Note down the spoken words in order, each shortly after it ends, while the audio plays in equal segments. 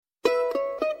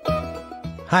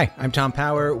Hi, I'm Tom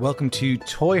Power. Welcome to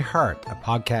Toy Heart, a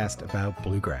podcast about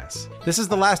bluegrass. This is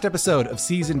the last episode of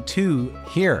season 2.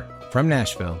 Here from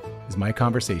Nashville is my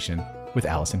conversation with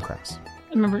Alison Krauss.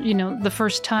 I remember, the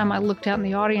first time I looked out in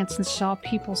the audience and saw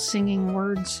people singing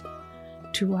words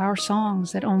to our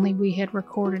songs that only we had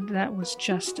recorded. That was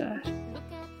just a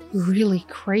really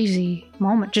crazy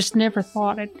moment. Just never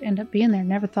thought it'd end up being there.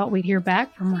 Never thought we'd hear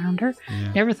back from Rounder.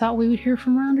 Yeah. Never thought we would hear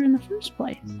from Rounder in the first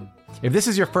place. If this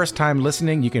is your first time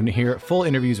listening, you can hear full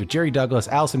interviews with Jerry Douglas,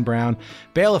 Alison Brown,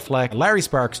 Bela Fleck, Larry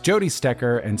Sparks, Jody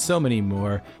Stecker, and so many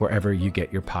more wherever you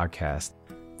get your podcast.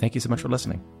 Thank you so much for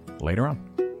listening. Later on.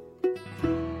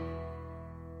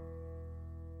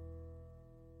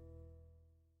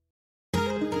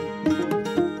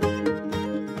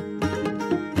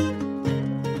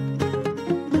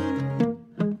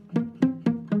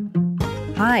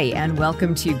 Hi, and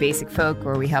welcome to Basic Folk,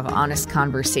 where we have honest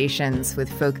conversations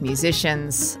with folk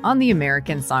musicians on the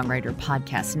American Songwriter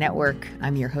Podcast Network.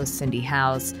 I'm your host, Cindy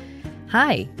Howes.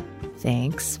 Hi,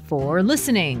 thanks for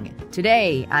listening.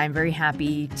 Today, I'm very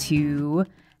happy to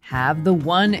have the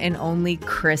one and only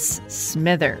Chris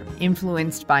Smither.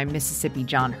 Influenced by Mississippi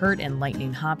John Hurt and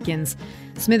Lightning Hopkins,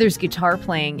 Smither's guitar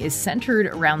playing is centered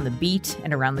around the beat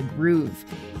and around the groove.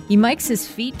 He mics his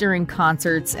feet during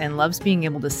concerts and loves being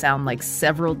able to sound like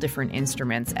several different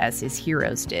instruments as his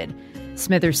heroes did.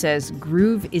 Smither says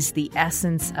groove is the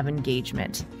essence of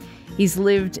engagement. He's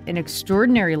lived an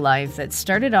extraordinary life that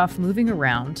started off moving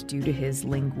around due to his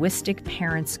linguistic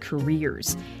parents'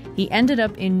 careers. He ended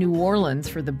up in New Orleans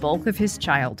for the bulk of his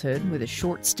childhood, with a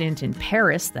short stint in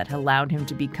Paris that allowed him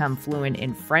to become fluent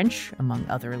in French, among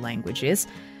other languages.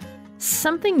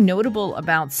 Something notable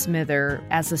about Smither,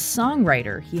 as a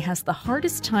songwriter, he has the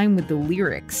hardest time with the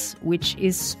lyrics, which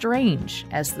is strange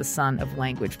as the son of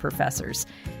language professors.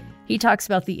 He talks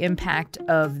about the impact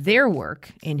of their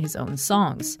work in his own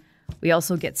songs. We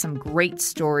also get some great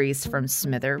stories from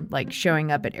Smither, like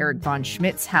showing up at Eric Von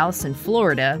Schmidt's house in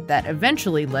Florida that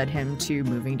eventually led him to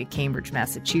moving to Cambridge,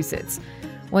 Massachusetts.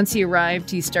 Once he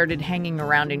arrived, he started hanging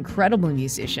around incredible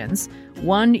musicians.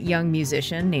 One young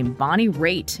musician named Bonnie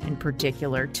Raitt, in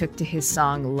particular, took to his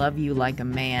song Love You Like a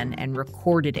Man and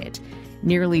recorded it.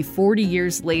 Nearly 40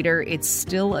 years later, it's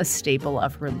still a staple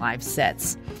of her live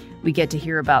sets. We get to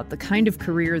hear about the kind of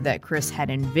career that Chris had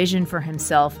envisioned for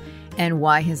himself and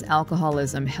why his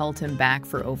alcoholism held him back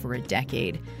for over a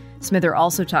decade. Smither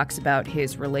also talks about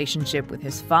his relationship with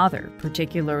his father,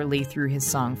 particularly through his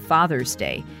song Father's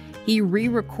Day. He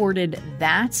re-recorded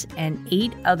that and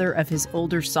 8 other of his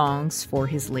older songs for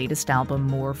his latest album,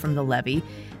 More from the Levee.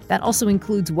 That also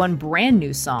includes one brand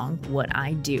new song, What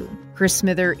I Do. Chris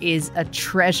Smither is a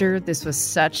treasure. This was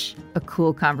such a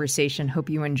cool conversation. Hope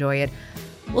you enjoy it.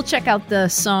 We'll check out the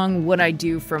song What I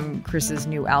Do from Chris's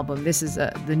new album. This is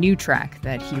the new track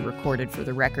that he recorded for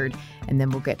the record. And then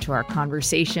we'll get to our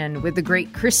conversation with the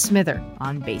great Chris Smither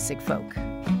on Basic Folk.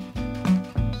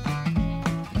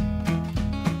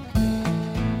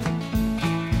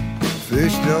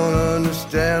 Fish don't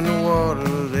understand the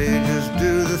water, they just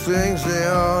do the things they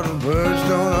ought to. Birds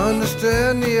don't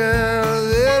understand the air,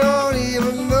 they don't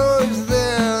even know it's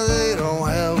there. They don't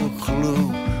have a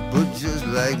clue, but just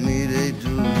like me they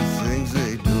do the things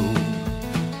they do.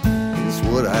 It's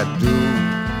what I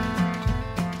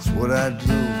do, it's what I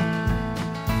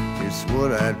do, it's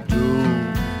what I do.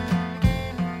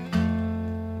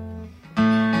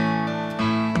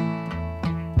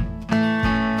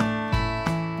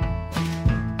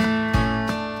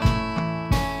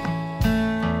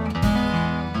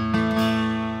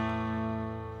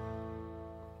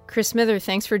 Chris Smither,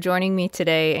 thanks for joining me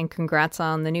today, and congrats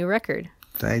on the new record.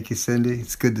 Thank you, Cindy.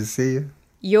 It's good to see you.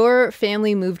 Your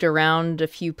family moved around a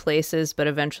few places, but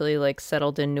eventually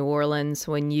settled in New Orleans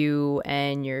when you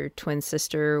and your twin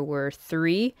sister were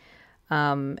 3.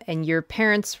 And your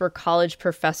parents were college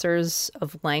professors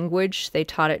of language. They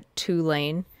taught at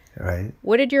Tulane. Right.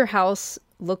 What did your house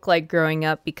look like growing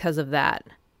up because of that?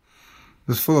 It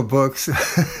was full of books.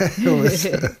 It was,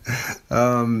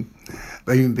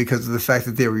 because of the fact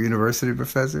that they were university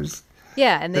professors.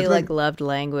 Yeah, and they loved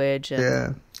language.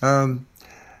 And...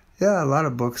 Yeah, a lot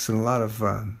of books and a lot of.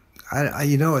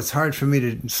 It's hard for me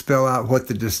to spell out what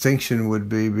the distinction would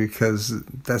be, because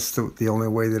that's the only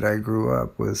way that I grew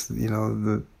up was,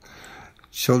 the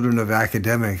children of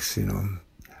academics.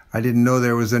 I didn't know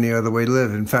there was any other way to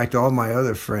live. In fact, all my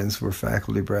other friends were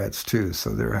faculty brats too,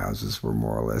 so their houses were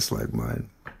more or less like mine.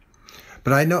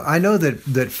 But I know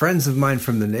that friends of mine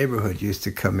from the neighborhood used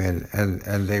to come in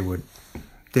and they would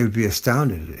be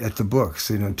astounded at the books.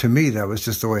 To me, that was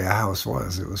just the way a house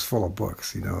was. It was full of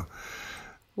books.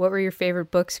 What were your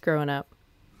favorite books growing up?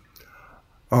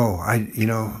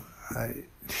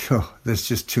 There's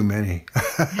just too many.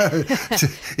 To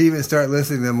even start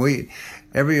listing them.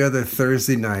 Every other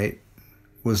Thursday night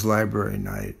was library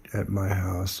night at my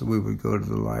house. We would go to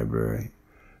the library,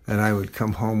 and I would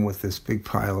come home with this big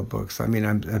pile of books. I mean,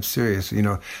 I'm serious.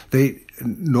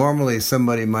 Normally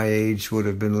somebody my age would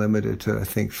have been limited to, I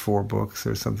think, 4 books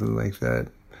or something like that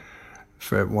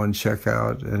for one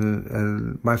checkout.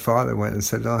 And my father went and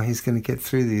said, he's going to get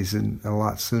through these in a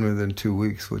lot sooner than 2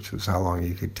 weeks, which was how long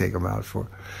you could take them out for.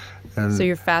 And so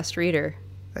you're a fast reader.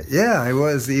 Yeah, I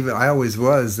always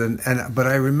was. But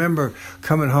I remember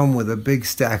coming home with a big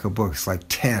stack of books, like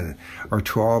 10 or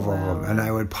 12 of them, and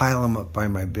I would pile them up by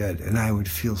my bed, and I would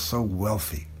feel so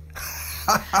wealthy.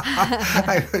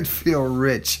 I would feel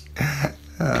rich.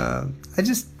 I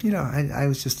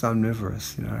was just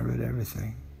omnivorous. I read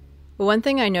everything. Well, one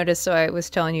thing I noticed, so I was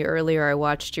telling you earlier, I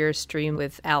watched your stream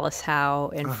with Alice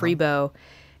Howe and Freebo,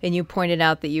 and you pointed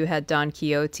out that you had Don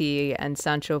Quixote and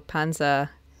Sancho Panza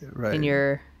in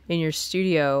your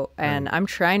studio, and I'm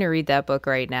trying to read that book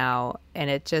right now, and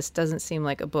it just doesn't seem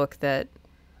like a book that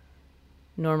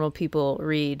normal people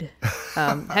read.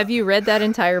 Have you read that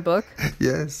entire book?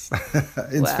 Yes,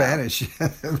 in Spanish.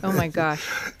 Oh my gosh.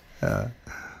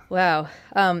 Wow.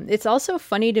 It's also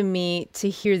funny to me to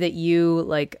hear that you,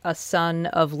 like a son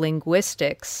of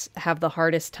linguistics, have the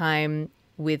hardest time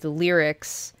with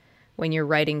lyrics when you're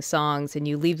writing songs, and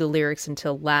you leave the lyrics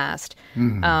until last.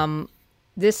 Mm-hmm.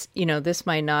 This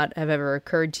might not have ever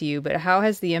occurred to you, but how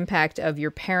has the impact of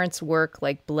your parents' work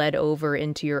bled over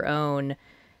into your own?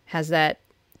 Has that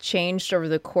changed over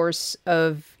the course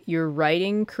of your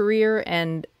writing career?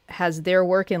 And has their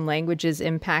work in languages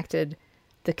impacted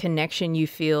the connection you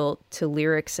feel to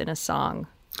lyrics in a song?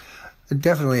 It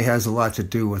definitely has a lot to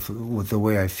do with the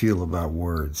way I feel about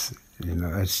words.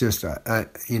 It's just,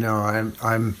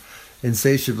 I'm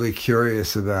insatiably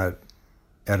curious about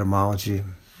etymology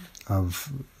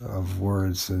of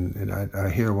words, and I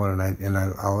hear one, and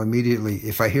I'll immediately,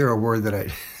 if I hear a word that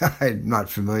I'm not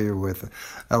familiar with,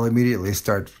 I'll immediately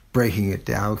start breaking it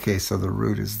down. Okay, so the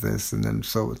root is this, and then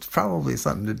so it's probably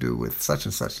something to do with such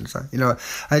and such and such.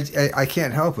 I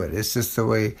can't help it. It's just the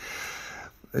way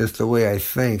I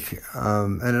think,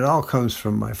 and it all comes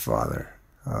from my father,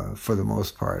 for the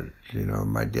most part.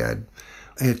 My dad.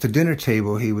 At the dinner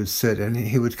table, he would sit, and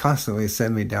he would constantly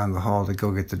send me down the hall to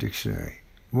go get the dictionary.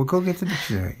 Well, go get the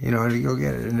dictionary, and go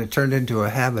get it. And it turned into a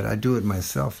habit. I do it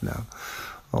myself now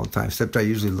all the time, except I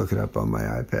usually look it up on my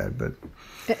iPad. But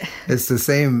it's the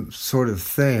same sort of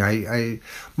thing.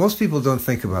 Most people don't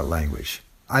think about language.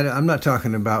 I'm not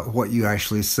talking about what you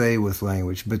actually say with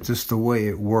language, but just the way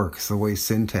it works, the way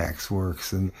syntax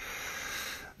works, and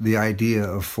the idea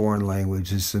of foreign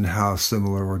languages and how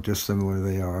similar or dissimilar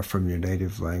they are from your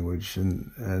native language.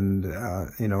 And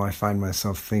I find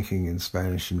myself thinking in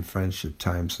Spanish and French at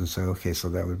times and say, okay, so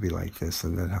that would be like this.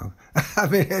 And then how,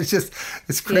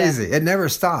 it's crazy. Yeah. It never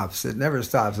stops. And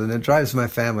it drives my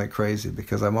family crazy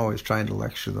because I'm always trying to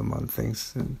lecture them on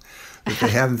things that they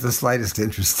haven't the slightest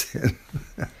interest in.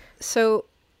 So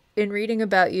in reading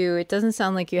about you, it doesn't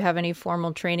sound like you have any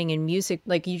formal training in music.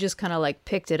 You just kind of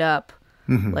picked it up.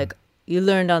 Mm-hmm. You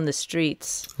learned on the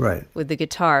streets, right, with the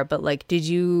guitar, but did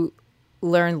you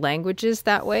learn languages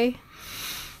that way?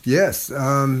 Yes.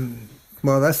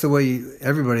 Well, that's the way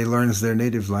everybody learns their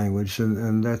native language,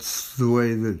 and that's the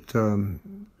way that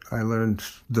I learned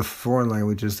the foreign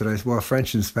languages that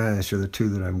French and Spanish are the two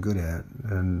that I'm good at,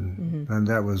 and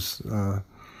that was.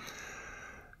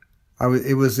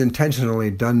 It was intentionally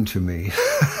done to me.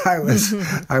 I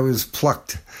was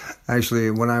plucked. Actually,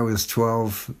 when I was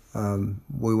 12,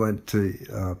 we went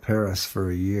to Paris for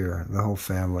a year, the whole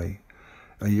family,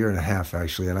 a year and a half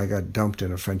actually, and I got dumped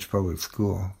in a French public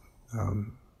school,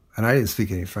 and I didn't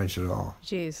speak any French at all.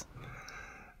 Jeez.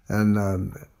 And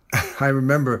I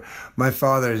remember my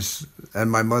father's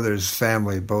and my mother's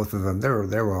family, both of them. They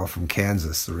were all from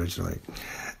Kansas originally.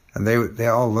 And they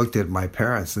all looked at my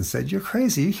parents and said, "You're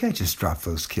crazy. You can't just drop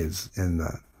those kids in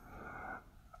a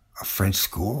French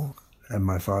school." And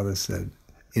my father said,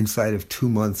 "Inside of 2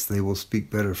 months, they will speak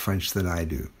better French than I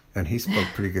do." And he spoke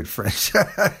pretty good French,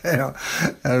 and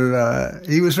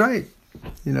he was right.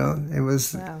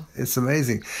 Wow. It's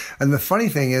amazing. And the funny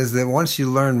thing is that once you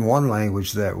learn one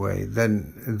language that way,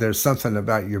 then there's something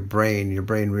about your brain. Your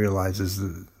brain realizes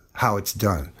how it's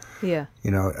done. Yeah.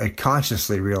 It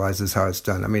consciously realizes how it's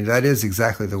done. I mean, that is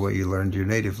exactly the way you learned your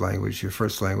native language, your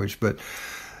first language. But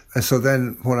so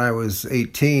then when I was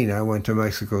 18, I went to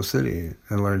Mexico City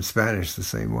and learned Spanish the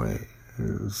same way.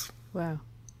 It was wow,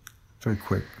 very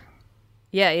quick.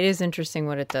 Yeah, it is interesting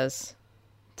what it does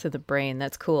to the brain.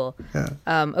 That's cool. Yeah.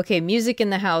 Okay, music in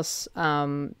the house,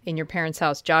 in your parents'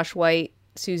 house. Josh White,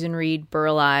 Susan Reed,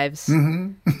 Burl Ives.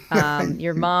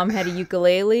 Your mom had a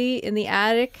ukulele in the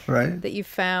attic that you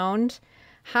found.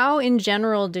 How, in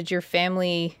general, did your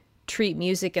family treat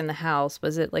music in the house?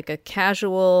 Was it like a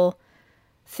casual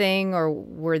thing, or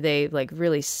were they like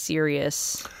really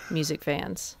serious music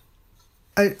fans?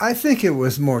 I think it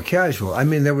was more casual. I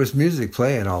mean, there was music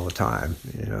playing all the time,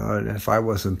 and if I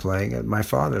wasn't playing it, my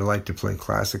father liked to play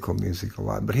classical music a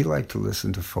lot, but he liked to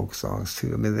listen to folk songs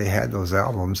too. I mean, they had those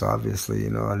albums, obviously,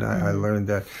 and I learned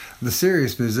that the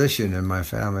serious musician in my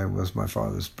family was my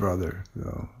father's brother,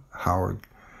 Howard.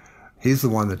 He's the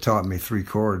one that taught me 3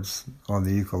 chords on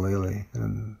the ukulele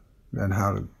and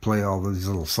how to play all these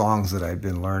little songs that I'd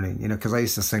been learning, because I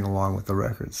used to sing along with the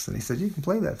records. And he said, you can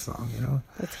play that song,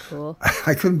 That's cool.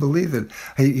 I couldn't believe it.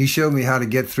 He showed me how to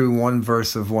get through one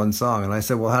verse of one song. And I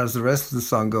said, well, how does the rest of the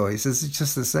song go? He says, it's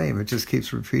just the same. It just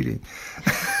keeps repeating.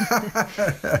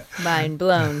 Mind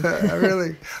blown.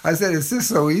 Really? I said, is this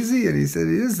so easy? And he said,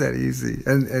 it is that easy.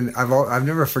 And I've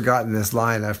never forgotten this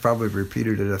line. I've probably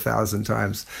repeated it 1,000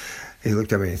 times. He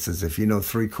looked at me and says, if you know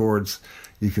 3 chords,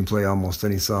 you can play almost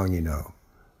any song you know.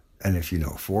 And if you know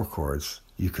 4 chords,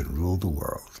 you can rule the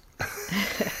world.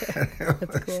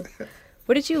 That's cool.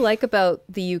 What did you like about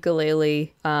the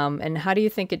ukulele, and how do you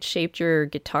think it shaped your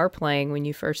guitar playing when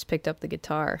you first picked up the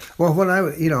guitar? Well, when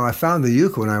I found the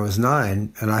uke when I was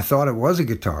 9, and I thought it was a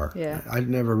guitar. Yeah. I'd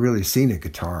never really seen a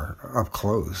guitar up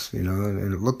close,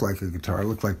 and it looked like a guitar. It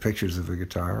looked like pictures of a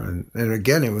guitar. And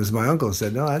again, it was my uncle who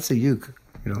said, no, that's a uke.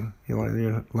 You want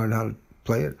to learn how to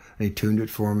play it? And he tuned it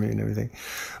for me and everything.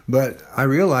 But I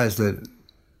realized that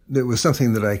it was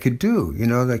something that I could do,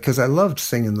 because I loved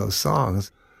singing those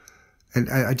songs. And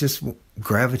I just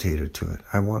gravitated to it.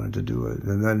 I wanted to do it.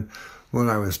 And then when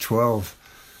I was 12,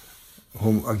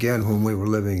 when we were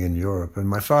living in Europe, and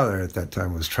my father at that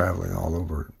time was traveling all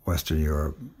over Western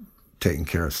Europe, taking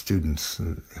care of students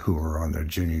who were on their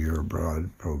junior year abroad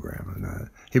program. And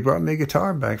he brought me a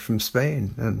guitar back from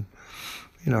Spain. And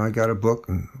I got a book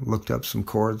and looked up some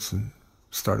chords and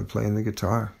started playing the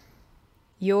guitar.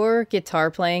 Your guitar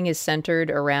playing is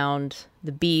centered around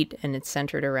the beat, and it's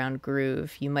centered around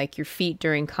groove. You mic your feet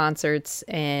during concerts,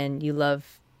 and you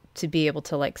love to be able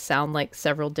to sound like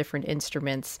several different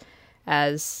instruments.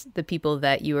 As the people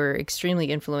that you were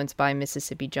extremely influenced by,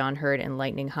 Mississippi John Hurt and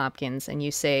Lightning Hopkins, and you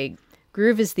say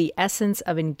groove is the essence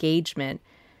of engagement.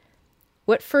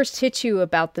 What first hit you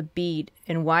about the beat,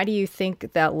 and why do you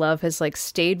think that love has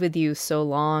stayed with you so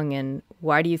long, and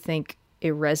why do you think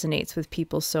it resonates with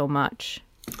people so much?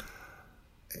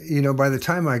 By the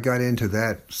time I got into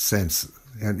that sense,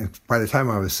 and by the time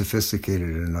I was sophisticated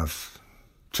enough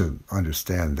to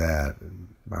understand that,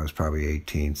 I was probably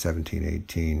 17,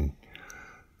 18,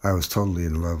 I was totally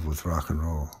in love with rock and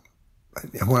roll.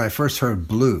 When I first heard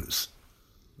blues,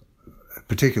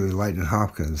 particularly Lightning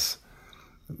Hopkins,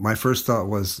 my first thought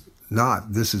was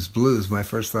not, this is blues. My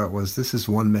first thought was, this is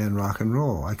one-man rock and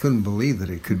roll. I couldn't believe that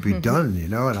it could be done,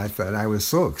 and I was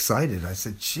so excited. I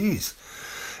said, geez,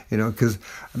 because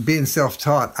being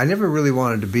self-taught, I never really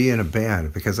wanted to be in a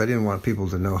band because I didn't want people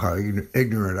to know how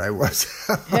ignorant I was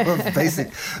of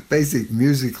basic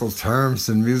musical terms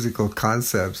and musical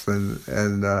concepts.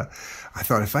 And I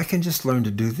thought, if I can just learn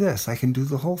to do this, I can do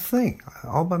the whole thing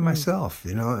all by myself,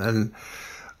 and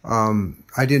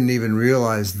I didn't even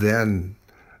realize then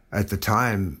at the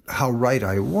time how right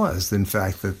I was. In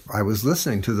fact, that I was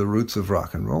listening to the roots of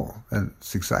rock and roll, and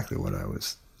it's exactly what I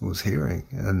was hearing.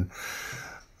 And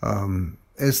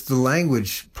it's the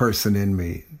language person in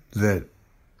me that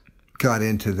got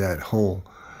into that whole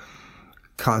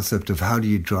concept of how do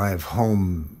you drive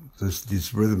home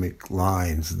these rhythmic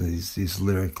lines, these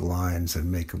lyric lines,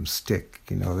 and make them stick.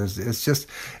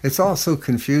 It's all so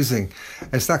confusing.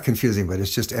 It's not confusing, but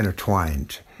it's just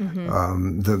intertwined.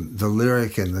 Mm-hmm. The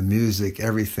lyric and the music,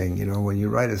 everything. When you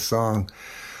write a song,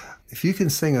 if you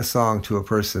can sing a song to a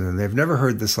person and they've never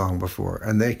heard the song before,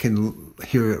 and they can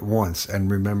hear it once and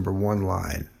remember one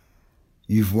line,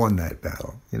 you've won that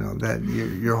battle. That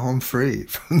you're home free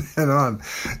from then on,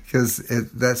 because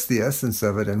that's the essence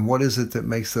of it. And what is it that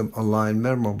makes a line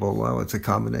memorable? Well, it's a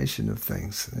combination of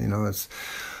things. It's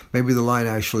maybe the line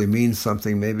actually means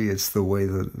something. Maybe it's the way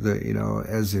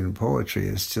as in poetry,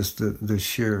 it's just the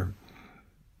sheer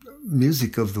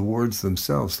music of the words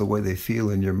themselves, the way they feel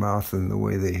in your mouth and the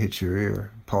way they hit your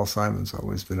ear. Paul Simon's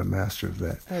always been a master of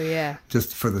that. Oh yeah.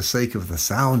 Just for the sake of the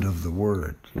sound of the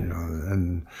word,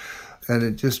 and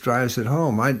it just drives it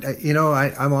home.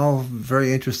 I'm all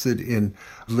very interested in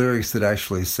lyrics that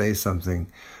actually say something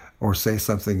or say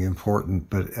something important,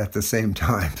 but at the same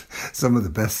time, some of the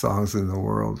best songs in the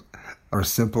world are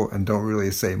simple and don't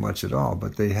really say much at all,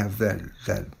 but they have that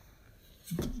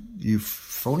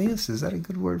euphonious, is that a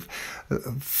good word?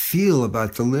 Feel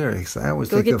about the lyrics. I always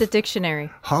think get of the dictionary.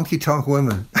 Honky Tonk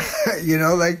Women,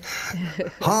 like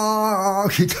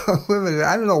honky tonk women.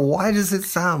 I don't know, why does it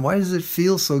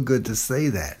feel so good to say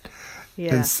that?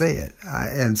 Yeah. And say it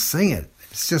and sing it.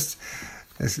 It's just,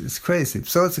 it's crazy.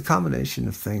 So it's a combination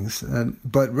of things.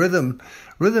 But rhythm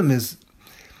is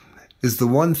the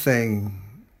one thing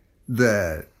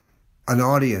that an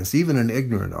audience, even an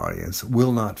ignorant audience,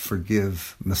 will not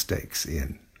forgive mistakes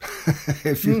in.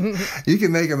 If you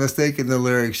can make a mistake in the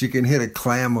lyrics, you can hit a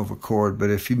clam of a chord, but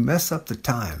if you mess up the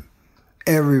time,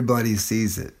 everybody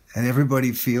sees it and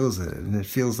everybody feels it, and it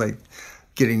feels like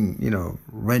getting,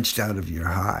 wrenched out of your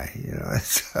high.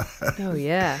 Oh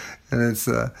yeah. And it's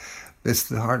the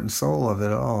heart and soul of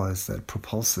it all. It's that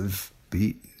propulsive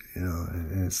beat,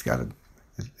 and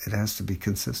it has to be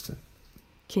consistent.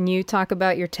 Can you talk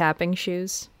about your tapping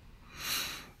shoes?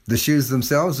 The shoes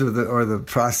themselves, or the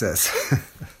process?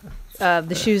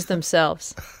 The shoes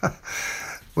themselves.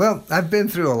 Well, I've been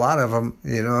through a lot of them.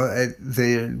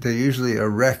 They're usually a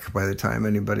wreck by the time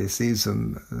anybody sees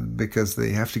them, because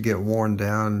they have to get worn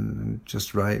down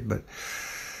just right. But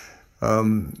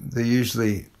they're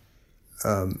usually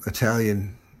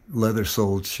Italian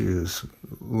leather-soled shoes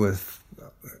with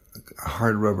a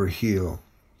hard rubber heel.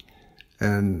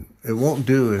 And it won't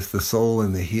do if the sole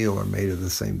and the heel are made of the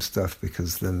same stuff,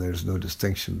 because then there's no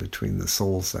distinction between the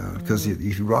sole sound. Because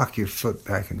you rock your foot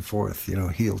back and forth,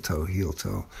 heel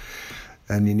toe.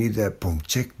 And you need that boom,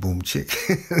 chick.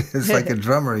 It's like a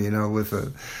drummer, with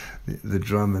the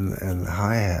drum and the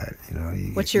hi-hat.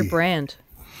 What's your brand?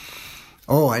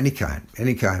 Oh, any kind.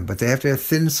 But they have to have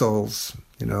thin soles.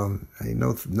 No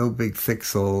big thick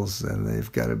soles, and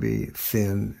they've got to be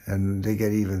thin, and they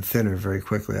get even thinner very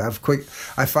quickly. I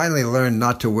finally learned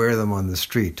not to wear them on the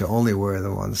street, to only wear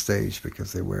them on stage,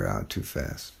 because they wear out too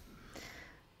fast.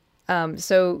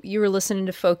 So you were listening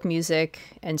to folk music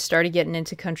and started getting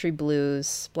into country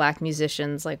blues, black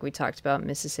musicians like we talked about,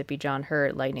 Mississippi John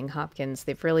Hurt, Lightning Hopkins.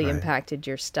 They've really impacted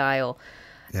your style.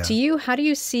 Yeah. To you, how do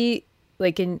you see,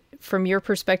 from your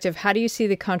perspective, how do you see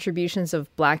the contributions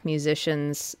of black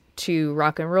musicians to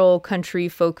rock and roll, country,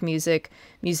 folk music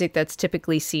that's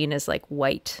typically seen as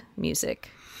white music?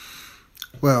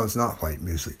 Well, it's not white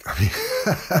music. I mean,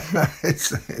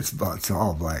 it's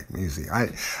all black music.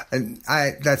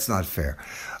 That's not fair.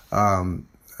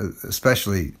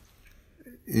 Especially,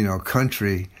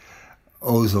 country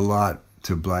owes a lot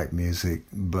to black music,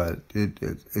 but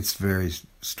it's very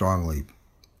strongly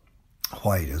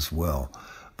white as well.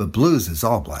 But blues is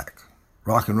all black.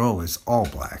 Rock and roll is all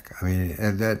black. I mean,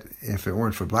 and that, if it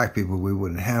weren't for black people, we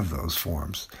wouldn't have those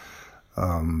forms.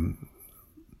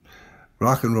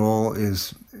 Rock and roll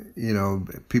is,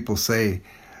 people say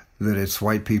that it's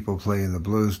white people playing the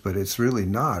blues, but it's really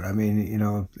not. I mean,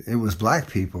 it was black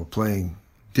people playing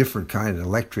different kind of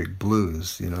electric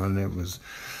blues, and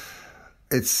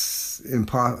it's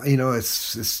impossible.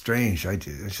 It's strange.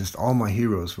 It's just all my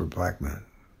heroes were black men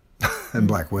and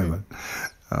black women.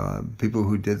 People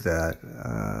who did that.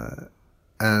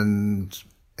 And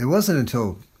it wasn't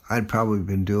until I'd probably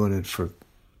been doing it for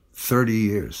 30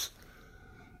 years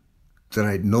that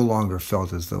I no longer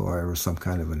felt as though I was some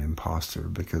kind of an imposter,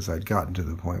 because I'd gotten to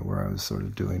the point where I was sort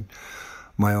of doing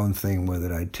my own thing with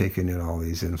it. I'd taken in all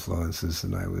these influences,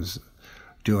 and I was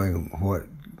doing what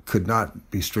could not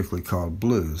be strictly called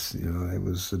blues. It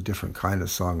was a different kind of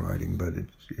songwriting, but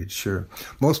it sure,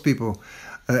 most people,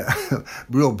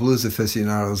 real blues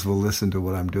aficionados will listen to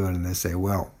what I'm doing and they say,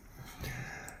 well,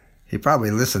 he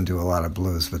probably listened to a lot of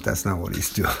blues, but that's not what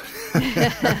he's doing.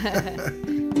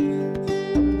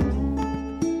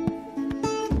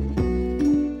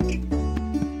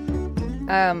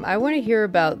 I want to hear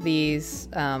about these.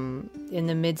 In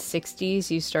the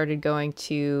mid-'60s, you started going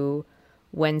to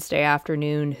Wednesday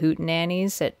afternoon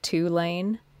hootenannies at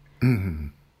Tulane.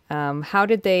 Mm-hmm. How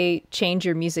did they change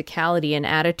your musicality and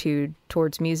attitude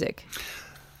towards music?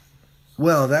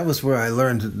 Well, that was where I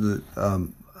learned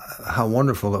how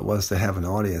wonderful it was to have an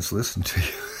audience listen to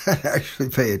you and actually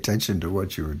pay attention to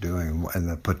what you were doing, and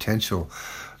the potential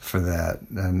for that,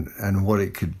 and what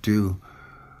it could do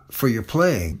for your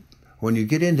playing. When you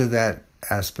get into that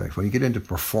aspect, when you get into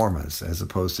performance as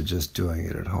opposed to just doing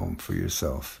it at home for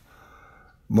yourself,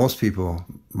 most people,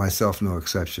 myself no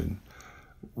exception,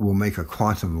 will make a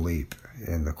quantum leap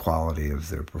in the quality of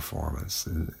their performance,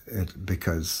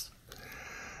 because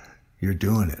you're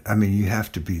doing it. I mean, you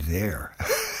have to be there.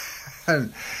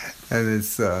 and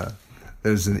it's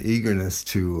there's an eagerness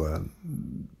to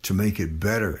make it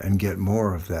better and get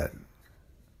more of that,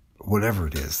 whatever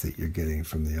it is that you're getting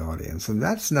from the audience. And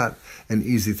that's not an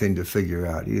easy thing to figure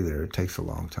out either. It takes a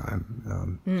long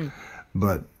time.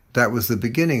 But that was the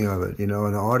beginning of it, an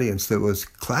audience that was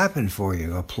clapping for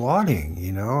you, applauding,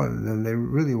 and they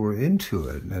really were into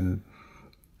it. And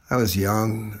I was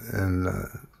young, and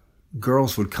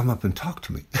girls would come up and talk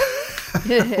to me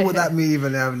without me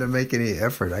even having to make any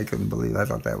effort. I couldn't believe it. I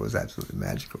thought that was absolutely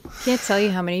magical. Can't tell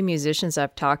you how many musicians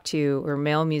I've talked to, or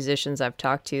male musicians I've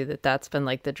talked to, that's been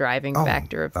like the driving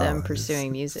factor of them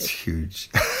pursuing music. It's huge.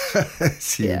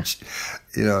 It's huge.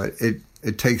 Yeah.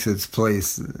 It takes its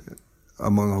place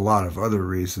among a lot of other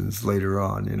reasons later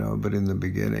on, but in the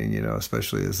beginning,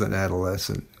 especially as an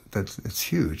adolescent, it's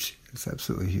huge. It's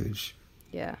absolutely huge.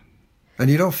 Yeah. And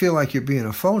you don't feel like you're being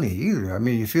a phony either. I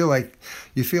mean, you feel like,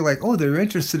 oh, they're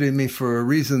interested in me for a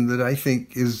reason that I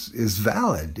think is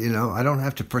valid. I don't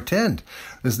have to pretend.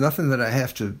 There's nothing that I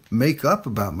have to make up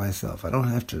about myself. I don't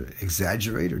have to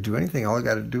exaggerate or do anything. All I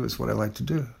got to do is what I like to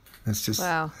do. It's just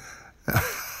wow.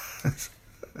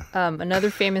 Another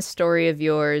famous story of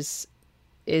yours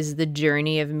is the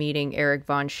journey of meeting Eric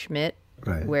von Schmidt.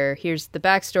 Right. Where here's the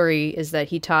backstory is that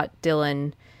he taught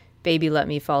Dylan Baby Let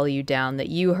Me Follow You Down that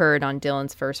you heard on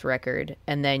Dylan's first record.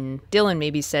 And then Dylan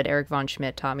maybe said, Eric von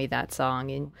Schmidt taught me that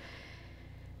song.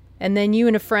 And then you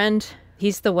and a friend,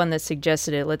 he's the one that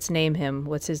suggested it. Let's name him.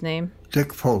 What's his name?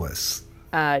 Dick Polis.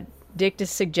 Dick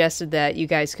just suggested that you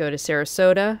guys go to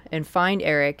Sarasota and find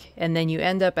Eric. And then you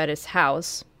end up at his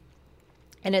house.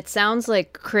 And it sounds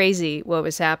like crazy what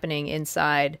was happening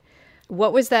inside.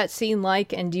 What was that scene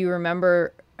like? And do you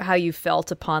remember how you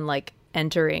felt upon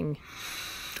entering?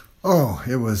 Oh,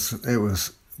 it was,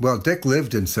 well, Dick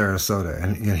lived in Sarasota,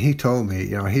 and he told me,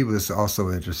 he was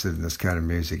also interested in this kind of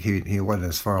music. He wasn't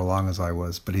as far along as I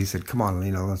was, but he said, come on,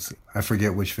 I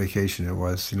forget which vacation it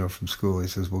was, from school. He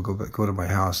says, we'll go to my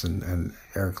house, and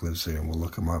Eric lives there, and we'll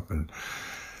look him up. And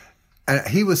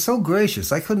he was so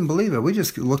gracious. I couldn't believe it. We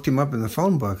just looked him up in the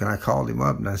phone book, and I called him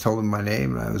up, and I told him my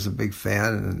name, and I was a big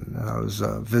fan, and I was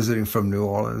visiting from New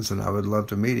Orleans, and I would love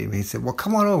to meet him. He said, well,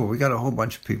 come on over. We got a whole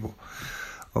bunch of people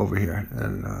over here,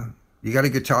 and you got a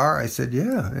guitar? I said,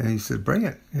 yeah. And he said, bring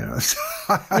it. So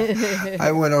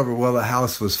I went over. Well, the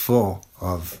house was full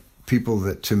of people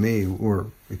that to me were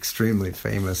extremely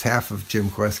famous. Half of Jim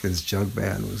Kreskin's jug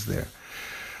band was there,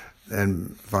 and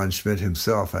von Schmidt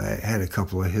himself. I had a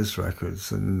couple of his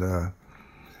records, and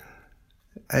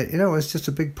it was just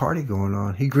a big party going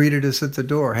on. He greeted us at the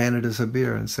door, handed us a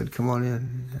beer, and said, come on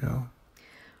in.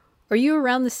 Are you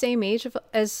around the same age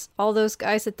as all those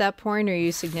guys at that point, or are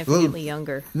you significantly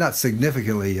younger? Not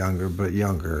significantly younger, but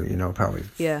younger, probably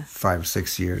 5 or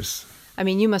 6 years. I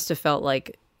mean, you must have felt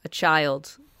like a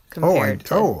child compared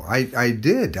to... I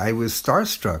did. I was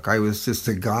starstruck. I was just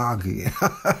agog. Yeah.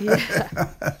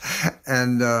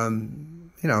 And,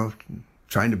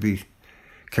 trying to be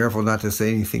careful not to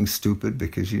say anything stupid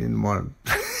because you didn't want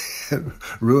to...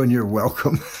 ruin your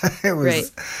welcome. It was,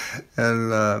 right.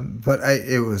 And but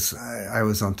I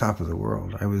was on top of the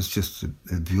world. I was just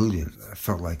ebullient. I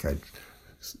felt like I'd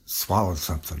swallowed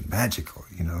something magical,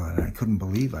 and I couldn't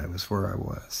believe I was where I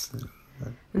was.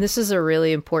 And this is a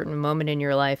really important moment in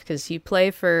your life because you play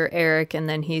for Eric, and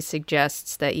then he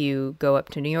suggests that you go up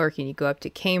to New York and you go up to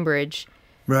Cambridge.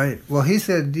 Right. Well, he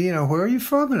said, where are you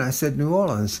from? And I said, New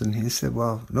Orleans. And he said,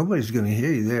 well, nobody's going to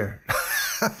hear you there.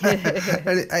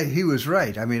 And he was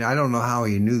right. I mean, I don't know how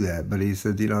he knew that, but he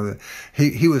said,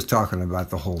 he was talking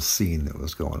about the whole scene that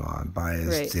was going on. Baez,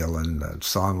 right. Dylan,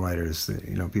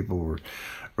 songwriters, people were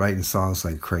writing songs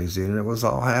like crazy, and it was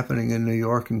all happening in New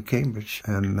York and Cambridge.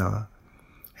 And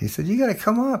he said, you got to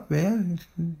come up, man.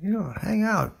 Hang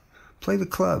out, play the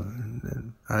club.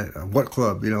 And what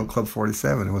club? Club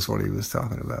 47 was what he was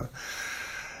talking about.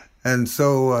 And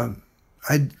so...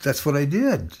 that's what I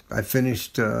did. I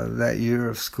finished that year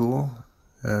of school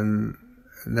and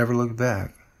never looked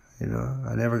back.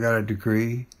 I never got a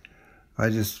degree.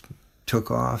 I just took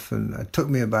off, and it took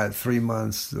me about 3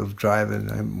 months of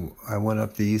driving. I went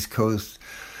up the East Coast,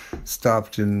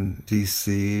 stopped in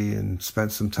D.C. and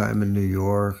spent some time in New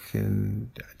York, and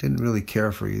I didn't really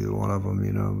care for either one of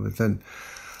them, But then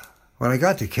when I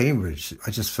got to Cambridge,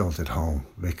 I just felt at home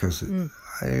because...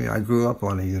 I grew up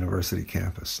on a university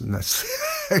campus, and that's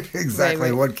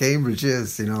exactly what Cambridge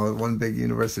is, one big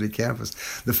university campus.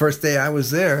 The first day I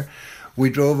was there, we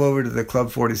drove over to the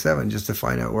Club 47 just to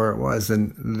find out where it was,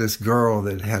 and this girl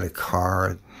that had a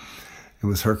car, it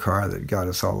was her car that got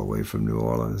us all the way from New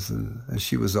Orleans, and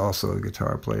she was also a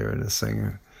guitar player and a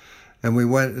singer. And we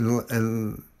went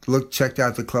and checked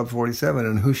out the Club 47,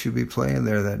 and who should be playing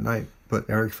there that night but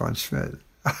Eric von Schmidt.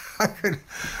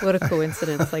 What a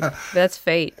coincidence. Like, that's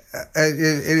fate. It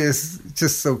is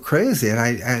just so crazy. And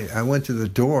I went to the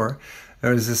door.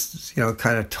 There was this,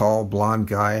 kind of tall, blonde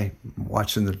guy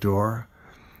watching the door.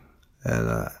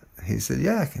 And he said,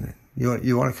 yeah,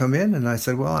 you want to come in? And I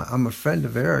said, well, I'm a friend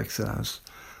of Eric's, and I was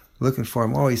looking for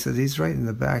him. Oh, he said, he's right in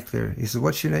the back there. He said,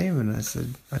 what's your name? And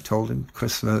I told him,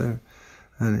 Chris Smither.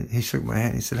 And he shook my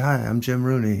hand. He said, hi, I'm Jim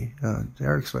Rooney.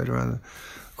 Eric's right around the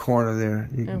corner there.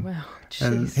 Oh, wow. Jeez.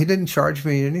 And he didn't charge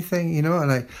me anything,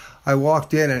 and I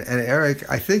walked in, and Eric,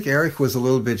 I think Eric was a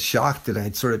little bit shocked that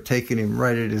I'd sort of taken him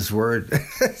right at his word.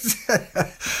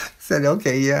 Said,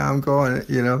 okay, yeah, I'm going,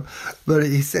 But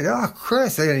he said, oh,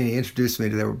 Chris. And he introduced me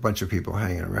to, there were a bunch of people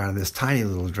hanging around in this tiny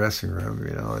little dressing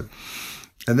room,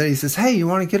 And then he says, hey, you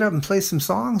want to get up and play some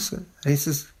songs? And he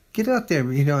says, get out there.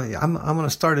 I'm going to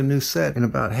start a new set in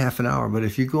about half an hour. But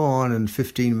if you go on in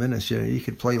 15 minutes, you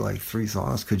could play like 3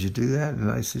 songs. Could you do that? And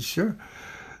I said, sure.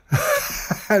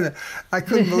 And I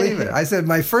couldn't believe it. I said,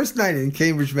 my first night in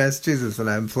Cambridge, Massachusetts, and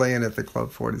I'm playing at the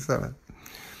Club 47.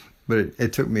 But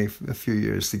it took me a few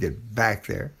years to get back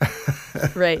there.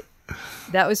 Right.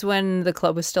 That was when the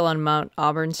club was still on Mount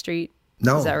Auburn Street?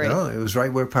 No, is that right? No, it was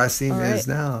right where Passim is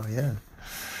now, yeah.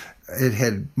 It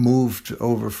had moved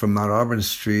over from Mount Auburn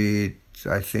Street,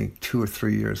 I think, 2 or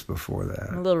 3 years before that.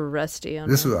 I'm a little rusty on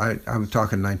this. that. I'm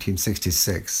talking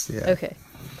 1966, yeah. Okay,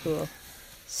 cool.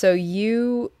 So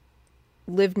you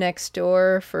lived next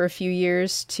door for a few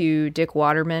years to Dick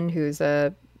Waterman, who's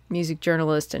a music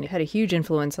journalist and had a huge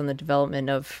influence on the development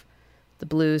of the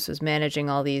blues, was managing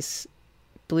all these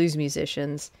blues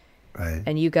musicians. Right.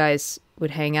 And you guys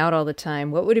would hang out all the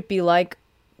time. What would it be like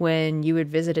when you would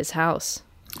visit his house?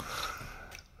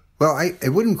 Well,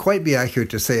 it wouldn't quite be accurate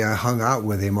to say I hung out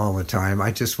with him all the time.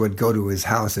 I just would go to his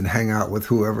house and hang out with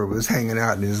whoever was hanging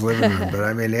out in his living room. But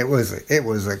I mean, it was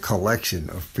a collection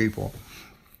of people,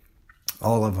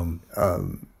 all of them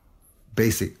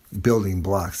basic building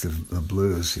blocks of the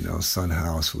blues. Son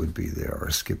House would be there, or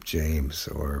Skip James,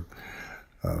 or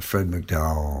Fred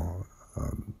McDowell.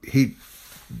 He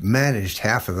managed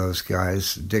half of those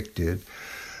guys. Dick did.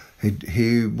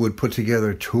 He would put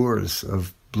together tours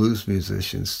of blues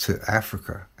musicians to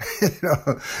Africa,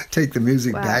 take the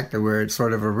music back to where it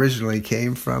sort of originally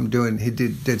came from. He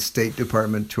did State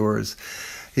Department tours.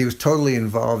 He was totally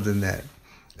involved in that.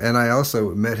 And I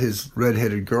also met his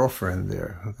redheaded girlfriend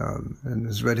there, and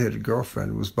his redheaded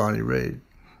girlfriend was Bonnie Raitt.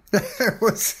 That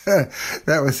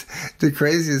was the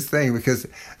craziest thing, because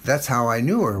that's how I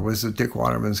knew her, was Dick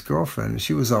Waterman's girlfriend.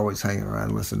 She was always hanging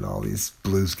around listening to all these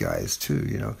blues guys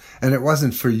too, And it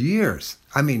wasn't for years.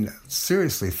 I mean,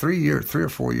 seriously, 3 or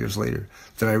 4 years later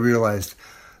that I realized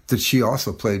that she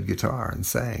also played guitar and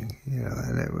sang,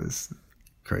 and it was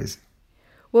crazy.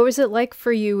 What was it like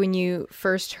for you when you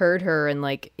first heard her, and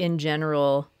like in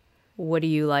general, what do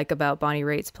you like about Bonnie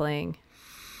Raitt's playing?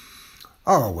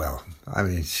 Oh, well, I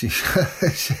mean, she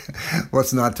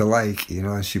what's not to like,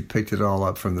 she picked it all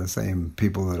up from the same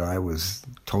people that I was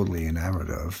totally enamored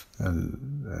of,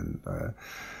 and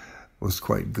was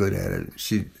quite good at it.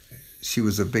 She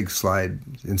was a big slide,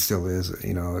 and still is,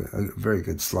 a very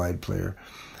good slide player.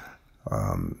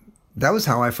 That was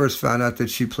how I first found out that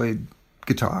she played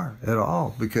guitar at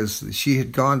all, because she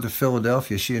had gone to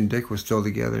Philadelphia. She and Dick were still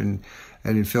together and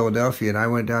in Philadelphia, and I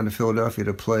went down to Philadelphia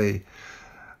to play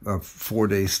a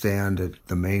 4-day stand at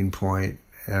the Main Point,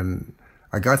 and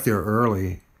I got there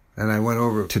early, and I went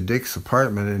over to Dick's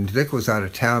apartment, and Dick was out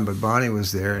of town, but Bonnie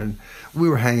was there, and we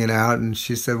were hanging out, and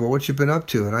she said, well, what you been up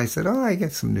to? And I said, oh, I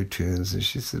get some new tunes. And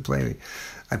she said, play me.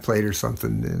 I played her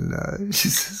something, and she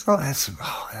says, oh,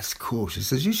 that's cool. She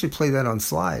says, you should play that on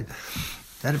slide.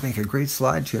 That'd make a great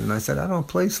slide tune. And I said, I don't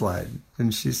play slide.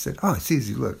 And she said, oh, it's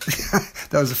easy. Look,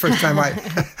 that was the first time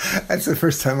that's the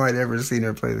first time I'd ever seen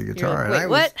her play the guitar. Like,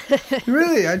 wait, what?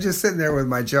 Really, I'm just sitting there with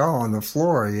my jaw on the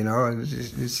floor, and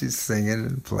she's singing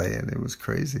and playing. It was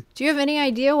crazy. Do you have any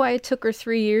idea why it took her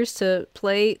 3 years to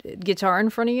play guitar in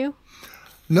front of you?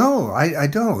 No, I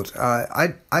don't.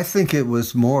 I think it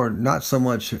was more, not so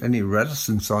much any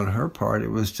reticence on her part. It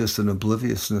was just an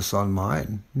obliviousness on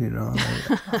mine.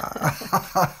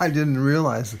 I didn't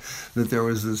realize that there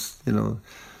was this,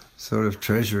 sort of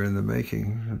treasure in the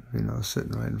making,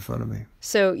 sitting right in front of me.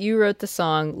 So you wrote the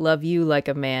song "Love You Like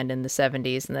a Man" in the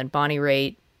 70s, and then Bonnie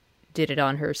Raitt did it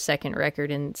on her second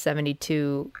record in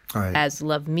 72 right. as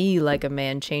 "Love Me Like a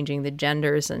Man," changing the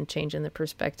genders and changing the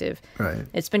perspective. Right.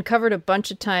 It's been covered a bunch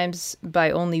of times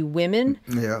by only women.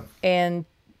 Yeah. And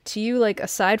to you,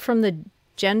 aside from the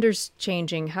genders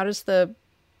changing, how does the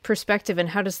perspective and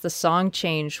how does the song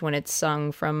change when it's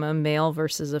sung from a male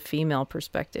versus a female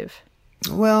perspective?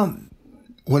 Well,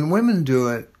 when women do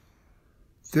it,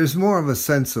 there's more of a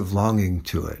sense of longing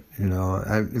to it. You know,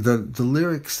 the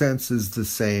lyric sense is the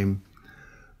same,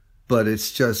 but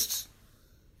it's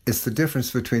the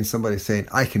difference between somebody saying,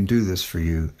 I can do this for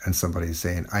you, and somebody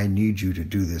saying, I need you to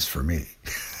do this for me.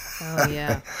 Oh,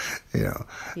 yeah. You know.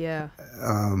 Yeah.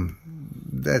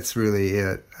 That's really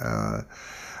it.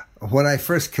 When I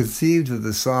first conceived of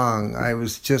the song, I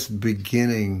was just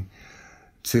beginning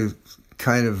to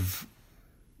kind of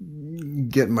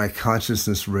get my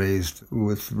consciousness raised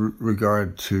with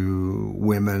regard to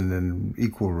women and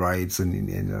equal rights and,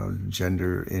 you know,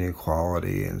 gender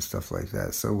inequality and stuff like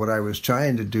that. So what I was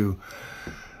trying to do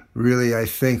really, I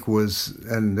think, was,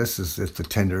 and this is at the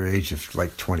tender age of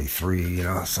like 23, you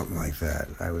know, something like that.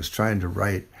 I was trying to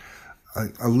write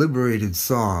a liberated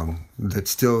song that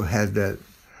still had a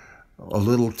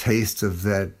little taste of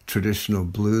that traditional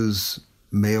blues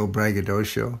male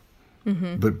braggadocio,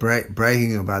 but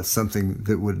bragging about something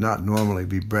that would not normally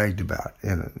be bragged about,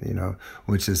 you know,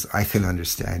 which is, I can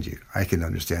understand you. I can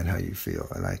understand how you feel,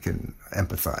 and I can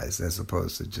empathize as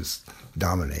opposed to just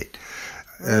dominate.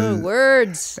 And,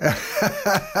 words.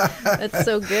 That's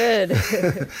so good.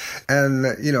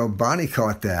 And, you know, Bonnie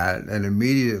caught that and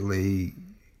immediately,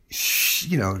 she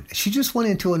just went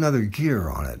into another gear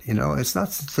on it. You know, it's not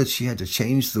that she had to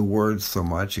change the words so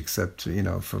much, except, you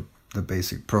know, for the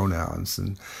basic pronouns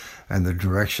and the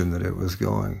direction that it was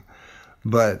going.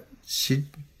 But she,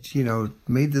 you know,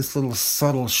 made this little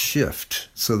subtle shift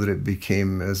so that it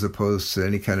became, as opposed to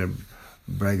any kind of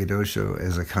braggadocio,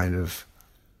 as a kind of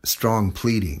strong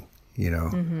pleading, you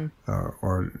know,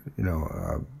 or you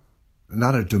know,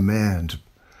 not a demand,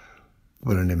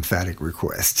 but an emphatic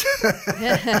request. You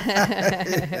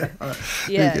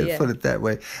can put it that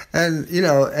way. And, you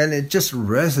know, and it just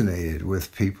resonated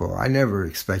with people. I never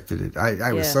expected it.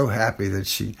 I was so happy that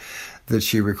she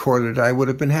recorded it. I would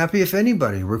have been happy if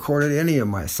anybody recorded any of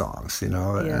my songs, you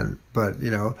know. Yeah. But,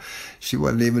 you know, she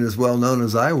wasn't even as well known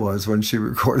as I was when she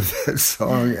recorded that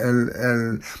song.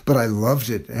 But I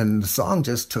loved it, and the song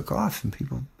just took off, and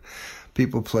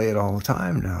people play it all the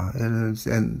time now,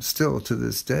 and still to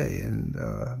this day.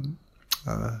 And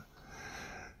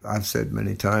I've said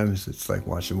many times, it's like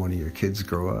watching one of your kids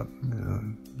grow up.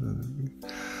 You know,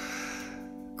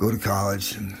 go to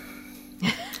college and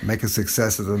make a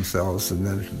success of themselves, and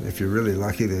then if you're really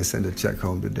lucky, they send a check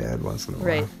home to dad once in a while.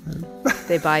 Right.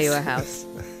 They buy you a house.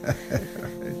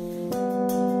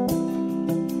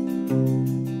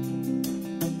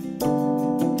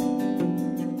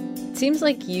 Seems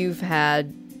like you've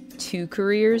had two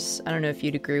careers. I don't know if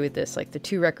you'd agree with this, like the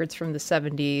two records from the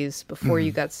 70s before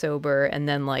you got sober, and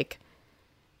then like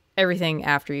everything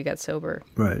after you got sober.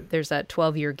 Right. There's that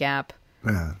 12-year gap.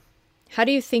 Yeah. How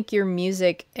do you think your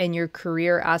music and your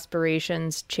career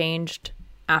aspirations changed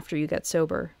after you got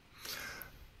sober?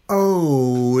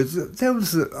 Oh, that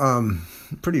was a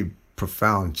pretty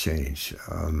profound change.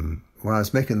 When I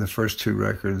was making the first two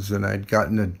records, and I'd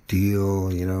gotten a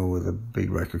deal, you know, with a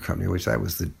big record company, which that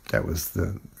was the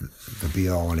be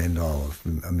all and end all of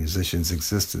a musician's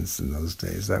existence in those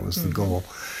days. That was the goal.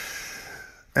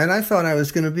 And I thought I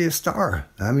was going to be a star.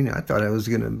 I mean, I thought I was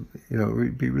going to, you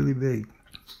know, be really big.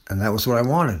 And that was what I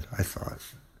wanted, I thought.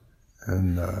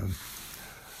 And,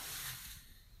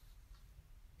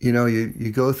 you know,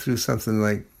 you go through something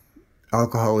like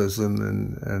alcoholism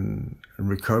and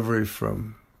recovery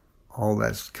from all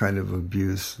that kind of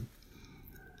abuse.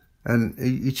 And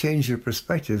you change your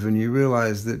perspective, and you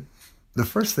realize that the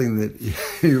first thing that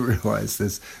you realize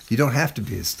is you don't have to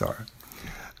be a star.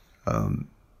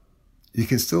 You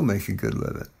can still make a good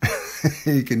living.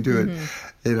 You can do it.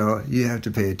 You know, you have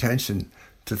to pay attention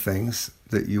to things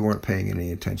that you weren't paying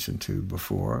any attention to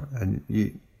before. And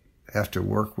you have to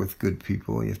work with good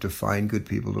people. You have to find good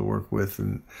people to work with.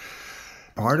 And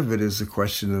part of it is a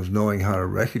question of knowing how to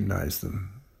recognize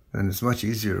them. And it's much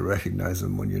easier to recognize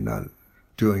them when you're not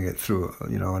doing it through,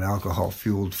 you know, an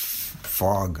alcohol-fueled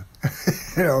fog,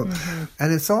 you know.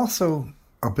 And it's also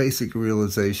a basic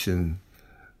realization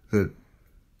that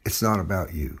it's not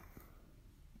about you.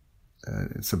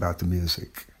 It's about the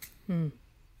music.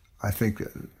 I think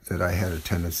that I had a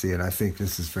tendency, and I think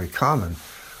this is very common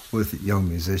with young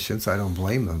musicians. I don't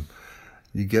blame them.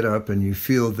 You get up and you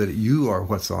feel that you are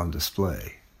what's on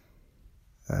display.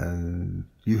 And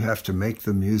you have to make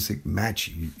the music match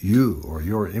you or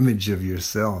your image of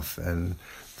yourself, and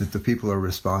that the people are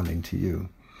responding to you.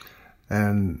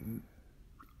 And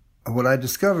what I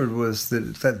discovered was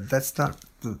that that's not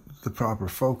the proper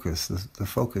focus. The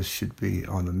focus should be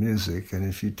on the music. And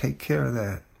if you take care of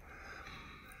that,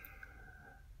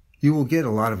 you will get a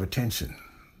lot of attention.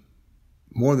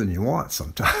 more than you want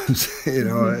sometimes, you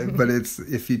know. But it's,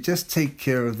 if you just take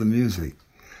care of the music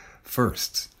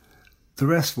first, the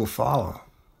rest will follow.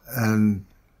 And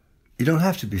you don't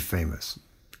have to be famous.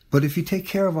 But if you take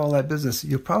care of all that business,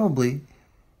 you'll probably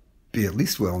be at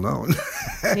least well known.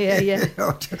 Yeah. You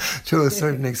know, to a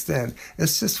certain extent.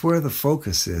 It's just where the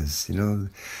focus is, you know.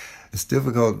 It's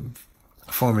difficult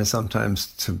for me sometimes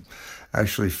to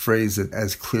actually phrase it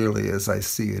as clearly as I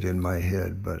see it in my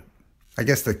head, but I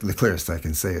guess the clearest I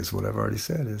can say is what I've already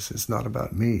said, is it's not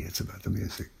about me, it's about the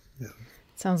music. Yeah.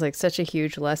 Sounds like such a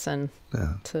huge lesson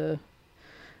to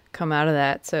come out of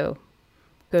that. So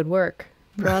good work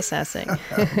processing.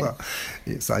 Well,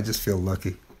 yes, I just feel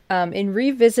lucky. In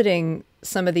revisiting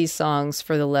some of these songs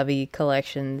for the Levy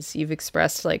collections, you've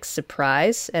expressed like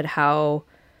surprise at how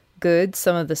good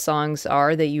some of the songs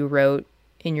are that you wrote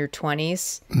in your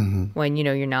 20s, when, you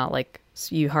know, you're not like,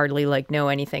 you hardly like know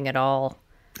anything at all.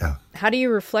 Yeah. How do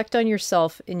you reflect on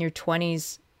yourself in your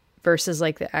 20s versus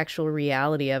like the actual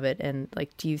reality of it? And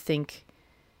like, do you think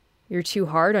you're too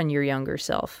hard on your younger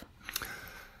self?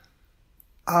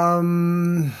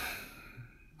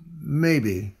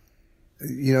 Maybe.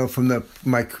 You know, from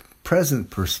my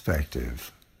present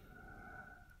perspective,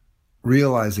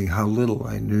 realizing how little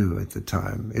I knew at the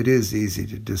time, it is easy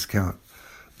to discount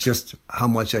just how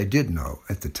much I did know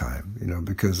at the time, you know,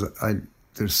 because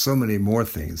there's so many more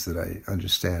things that I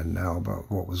understand now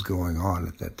about what was going on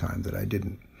at that time that I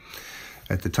didn't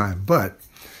at the time. But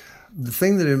the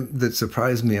thing that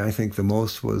surprised me, I think, the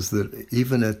most was that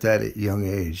even at that young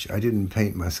age, I didn't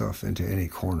paint myself into any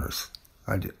corners.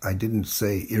 I didn't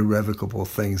say irrevocable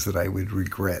things that I would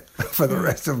regret for the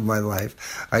rest of my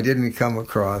life. I didn't come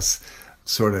across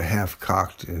sort of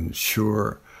half-cocked and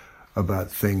sure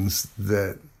about things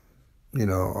that, you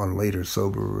know, on later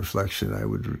sober reflection, I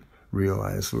would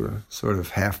realize were sort of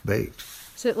half-baked.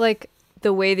 Is it like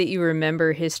the way that you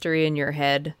remember history in your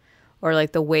head, or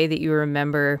like the way that you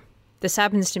remember, this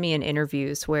happens to me in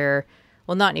interviews where,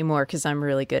 well, not anymore because I'm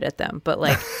really good at them, but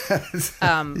like,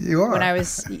 you are. When I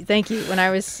was, thank you. When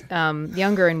I was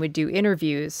younger and would do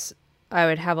interviews, I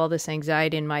would have all this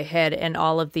anxiety in my head, and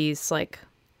all of these like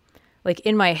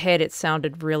in my head, it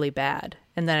sounded really bad.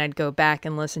 And then I'd go back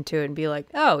and listen to it and be like,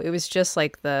 oh, it was just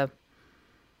like the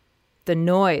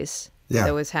noise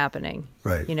that was happening.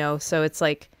 Right. You know, so it's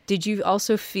like, did you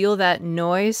also feel that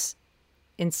noise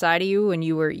inside of you when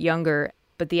you were younger?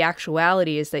 But the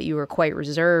actuality is that you were quite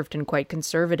reserved and quite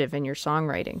conservative in your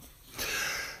songwriting.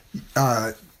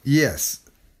 Yes.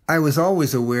 I was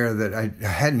always aware that I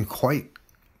hadn't quite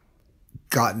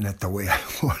gotten it the way I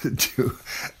wanted to,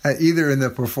 either in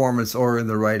the performance or in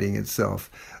the writing itself.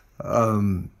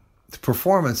 The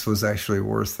performance was actually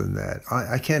worse than that.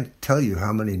 I can't tell you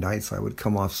how many nights I would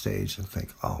come off stage and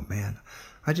think, oh man,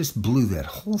 I just blew that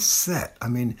whole set. I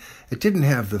mean, it didn't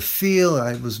have the feel.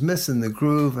 I was missing the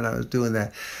groove, and I was doing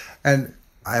that. And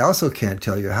I also can't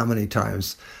tell you how many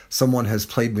times someone has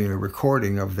played me a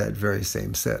recording of that very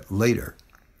same set later.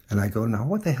 And I go, now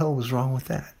what the hell was wrong with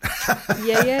that?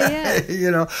 Yeah. You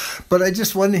know, but I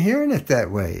just wasn't hearing it that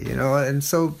way, you know. And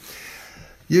so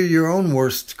you're your own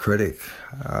worst critic,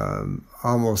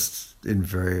 almost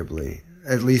invariably,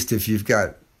 at least if you've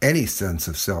got any sense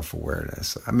of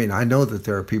self-awareness. I mean, I know that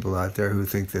there are people out there who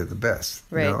think they're the best,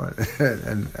 right? You know,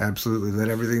 and absolutely that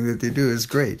everything that they do is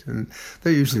great, and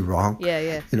they're usually wrong.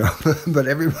 Yeah. You know, but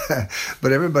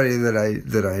everybody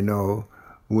that I know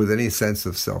with any sense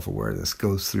of self-awareness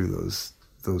goes through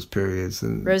those periods.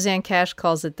 And Rosanne Cash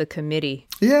calls it the committee.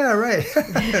 Yeah, right.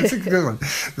 That's a good one.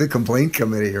 The complaint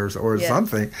committee or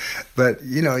something. But,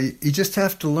 you know, you just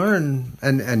have to learn,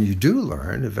 and you do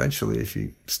learn eventually if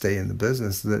you stay in the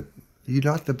business, that you're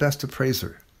not the best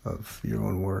appraiser of your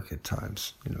own work at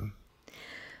times, you know.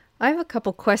 I have a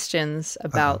couple questions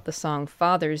about the song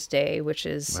Father's Day, which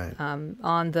is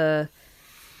on the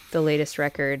latest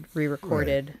record,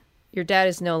 re-recorded. Right. Your dad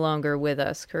is no longer with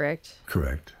us, correct?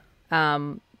 Correct.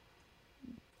 So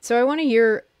I want to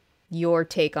hear your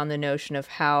take on the notion of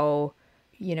how,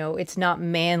 you know, it's not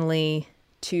manly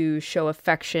to show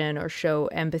affection or show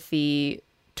empathy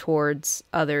towards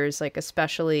others, like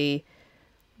especially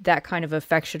that kind of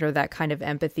affection or that kind of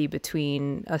empathy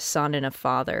between a son and a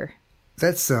father.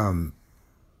 That's a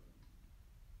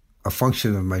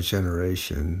function of my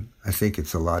generation. I think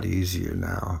it's a lot easier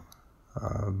now.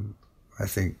 I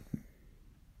think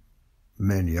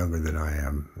men younger than I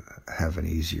am have an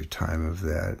easier time of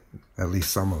that. At least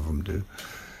some of them do.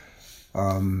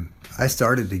 I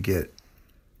started to get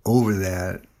over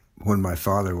that when my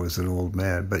father was an old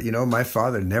man. But, you know, my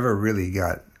father never really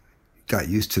got got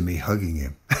used to me hugging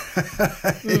him,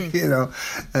 you know,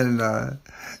 and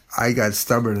I got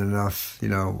stubborn enough, you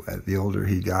know, the older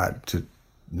he got, to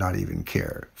not even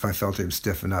care. If I felt him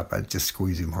stiffen up, I'd just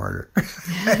squeeze him harder.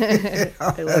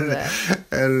 I love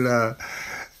that.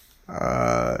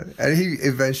 And he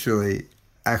eventually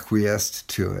acquiesced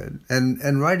to it.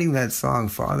 And writing that song,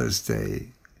 Father's Day,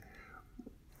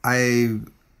 I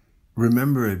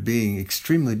remember it being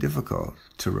extremely difficult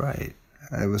to write.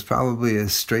 It was probably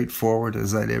as straightforward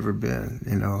as I'd ever been,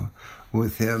 you know,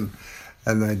 with him.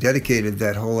 And I dedicated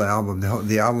that whole album.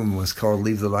 The album was called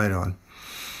Leave the Light On.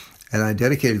 And I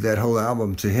dedicated that whole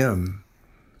album to him.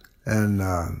 And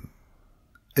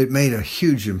it made a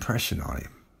huge impression on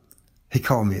him. He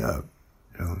called me up,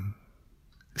 you know.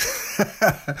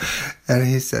 And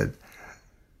he said,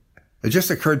 it just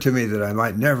occurred to me that I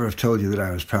might never have told you that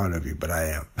I was proud of you, but I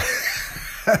am.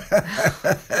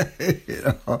 You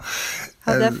know?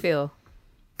 How'd that feel?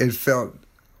 It felt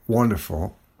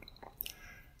wonderful,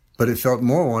 but it felt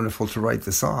more wonderful to write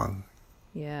the song.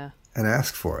 Yeah. And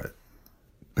ask for it,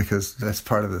 because that's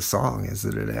part of the song, is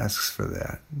that it asks for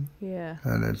that. Yeah.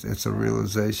 And it's a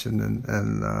realization,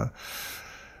 and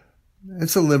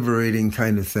it's a liberating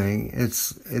kind of thing.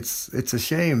 It's a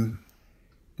shame,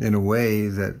 in a way,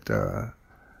 that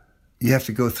you have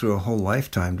to go through a whole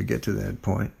lifetime to get to that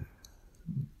point.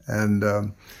 And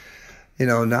you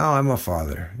know, now I'm a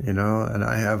father, you know, and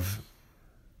I have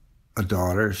a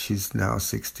daughter. She's now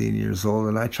 16 years old,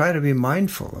 and I try to be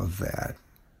mindful of that,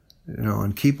 you know,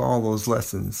 and keep all those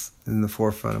lessons in the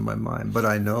forefront of my mind. But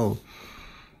I know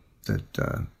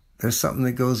that there's something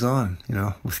that goes on, you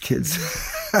know, with kids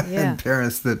and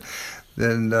parents, that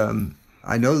then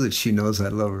I know that she knows I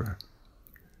love her,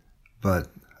 but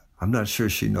I'm not sure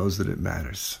she knows that it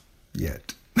matters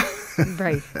yet.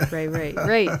 Right.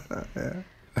 Yeah.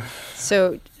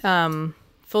 So,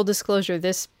 full disclosure,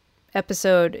 this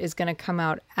episode is going to come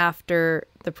out after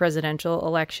the presidential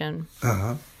election.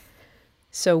 Uh-huh.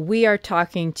 So we are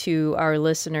talking to our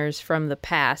listeners from the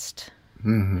past,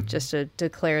 just to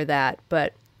declare that.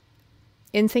 But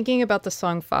in thinking about the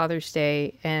song Father's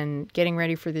Day and getting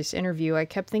ready for this interview, I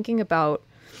kept thinking about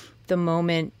the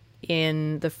moment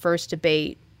in the first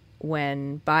debate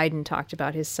when Biden talked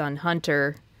about his son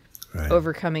Hunter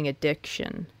overcoming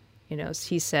addiction. You know,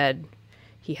 he said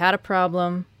he had a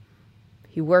problem,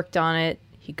 he worked on it,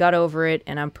 he got over it,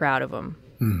 and I'm proud of him.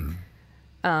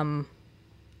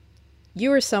 You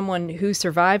were someone who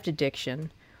survived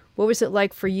addiction. What was it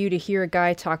like for you to hear a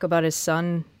guy talk about his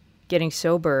son getting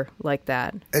sober like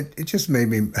that? It just made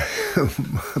me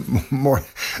more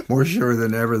sure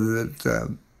than ever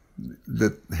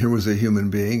that here was a human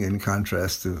being, in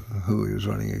contrast to who he was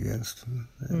running against.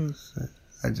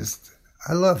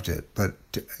 I loved it, but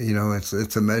you know,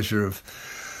 it's a measure of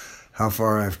how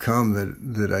far I've come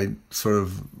that I sort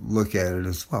of look at it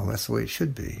as, well, that's the way it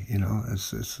should be. You know,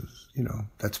 it's you know,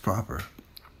 that's proper.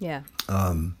 Yeah.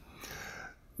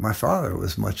 My father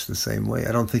was much the same way.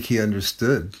 I don't think he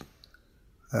understood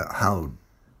how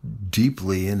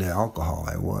deeply into alcohol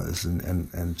I was,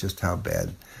 and just how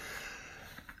badly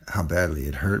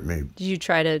it hurt me. Did you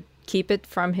try to keep it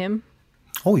from him?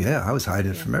 Oh yeah, I was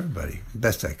hiding it from everybody,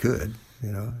 best I could.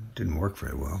 You know, it didn't work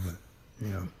very well, but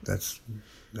you know, that's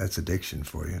addiction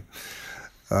for you.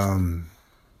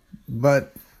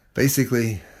 But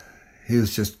basically, he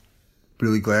was just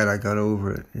really glad I got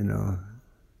over it, you know.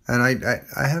 And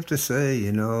I have to say,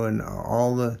 you know, and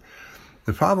all the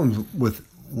problems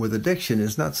with addiction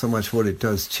is not so much what it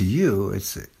does to you,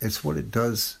 it's what it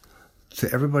does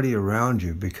to everybody around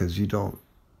you, because you don't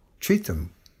treat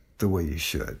them the way you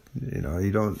should. You know,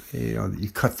 you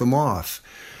cut them off.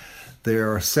 They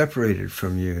are separated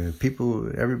from you.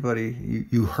 Everybody,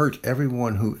 you hurt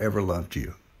everyone who ever loved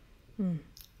you,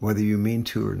 whether you mean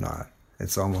to or not.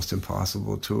 It's almost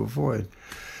impossible to avoid.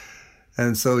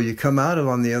 And so you come out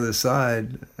on the other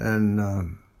side, and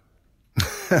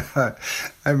I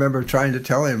remember trying to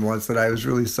tell him once that I was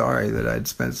really sorry that I'd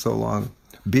spent so long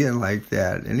being like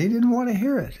that, and he didn't want to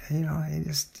hear it. You know,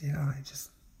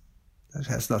 that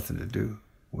has nothing to do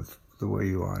with the way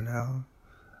you are now.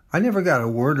 I never got a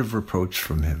word of reproach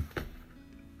from him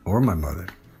or my mother.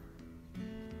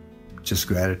 Just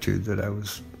gratitude that I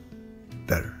was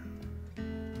better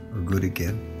or good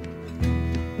again.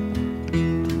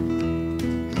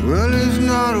 Well, it's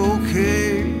not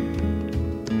okay,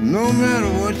 no matter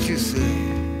what you say,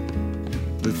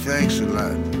 but thanks a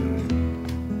lot.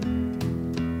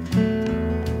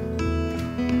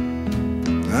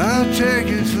 I'll take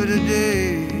it for the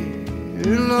day,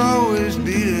 it'll always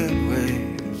be that way.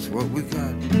 It's what we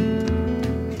got.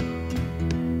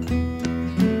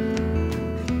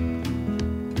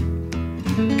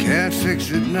 Can't might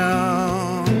fix it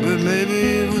now, but maybe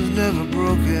it was never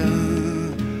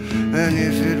broken. And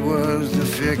if it was, the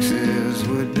fixes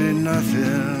would be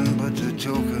nothing but the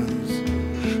tokens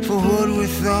for what we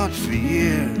thought for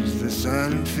years, the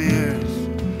silent fears,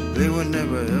 they were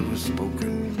never ever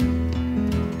spoken.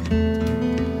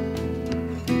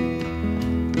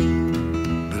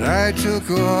 But I took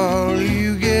all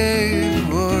you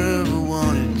gave or ever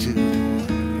wanted to.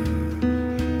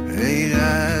 Ain't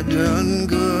I done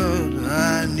good?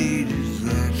 I needed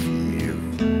that from you.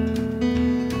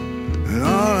 And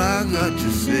all I got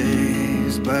to say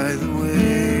is, by the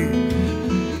way,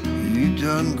 you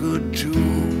done good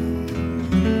too.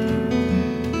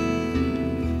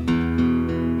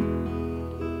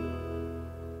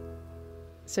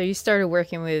 So you started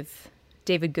working with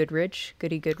David Goodrich,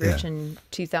 Goody Goodrich, in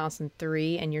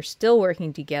 2003, and you're still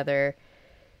working together.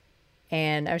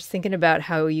 And I was thinking about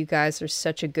how you guys are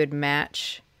such a good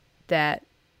match that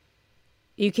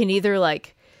you can either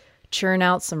like churn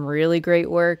out some really great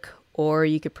work, or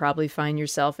you could probably find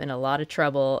yourself in a lot of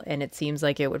trouble. And it seems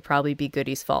like it would probably be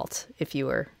Goody's fault if you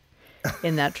were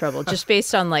in that trouble, just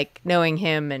based on like knowing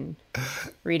him and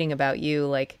reading about you.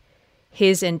 Like,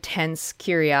 his intense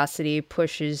curiosity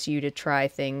pushes you to try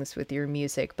things with your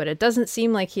music, but it doesn't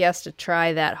seem like he has to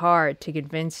try that hard to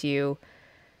convince you.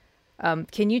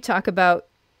 Can you talk about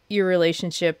your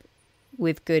relationship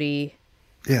with Goody?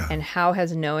 Yeah. And how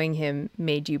has knowing him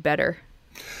made you better?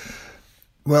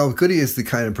 Well, Goody is the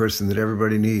kind of person that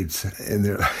everybody needs, and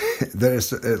that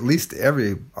is at least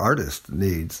every artist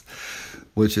needs,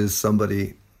 which is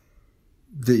somebody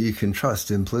that you can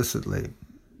trust implicitly.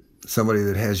 Somebody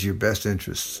that has your best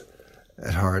interests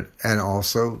at heart and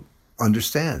also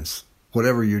understands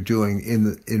whatever you're doing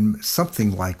in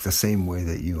something like the same way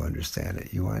that you understand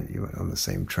it. You went on the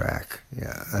same track.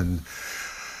 Yeah. And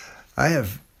I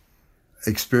have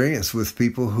experience with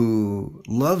people who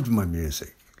loved my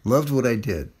music, loved what I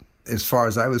did, as far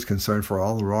as I was concerned, for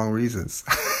all the wrong reasons.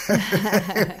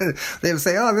 They would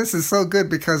say, "Oh, this is so good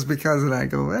because," and I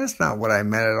go, "That's not what I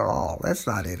meant at all. That's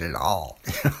not it at all."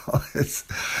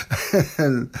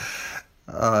 And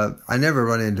I never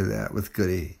run into that with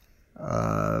Goody.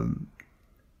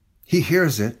 He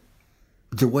hears it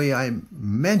the way I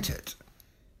meant it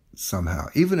somehow,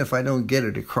 even if I don't get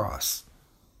it across.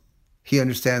 He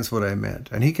understands what I meant,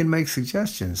 and he can make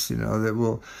suggestions, that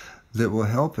will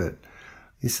help it.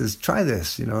 He says, "Try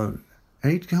this," and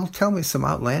he'll tell me some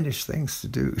outlandish things to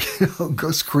do.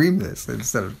 Go scream this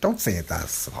instead of, "Don't say it that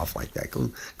soft like that.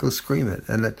 Go scream it."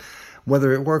 And that,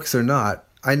 whether it works or not,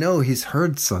 I know he's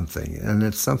heard something, and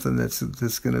it's something that's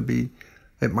going to be.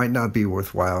 It might not be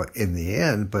worthwhile in the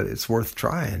end, but it's worth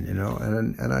trying,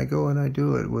 And I go and I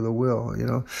do it with a will,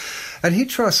 And he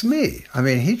trusts me. I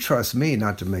mean, he trusts me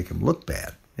not to make him look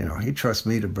bad. He trusts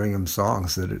me to bring him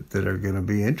songs that are going to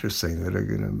be interesting, that are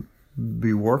going to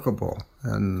be workable.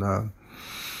 And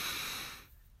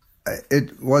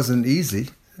it wasn't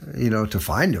easy, to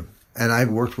find him. And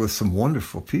I've worked with some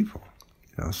wonderful people,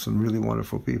 some really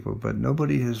wonderful people, but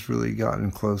nobody has really gotten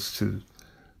close to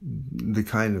the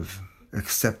kind of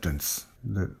acceptance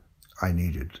that I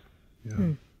needed.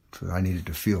 So I needed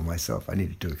to feel myself. I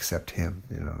needed to accept him,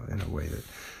 in a way that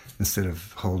instead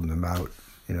of holding him out,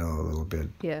 a little bit,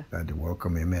 I had to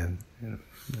welcome him in.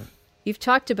 You've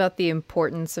talked about the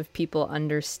importance of people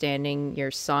understanding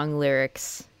your song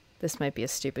lyrics. This might be a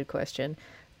stupid question,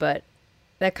 but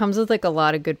that comes with like a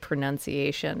lot of good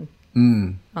pronunciation.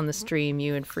 On the stream,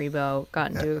 you and Freebo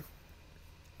got into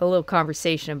a little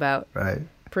conversation about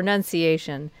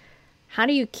pronunciation. How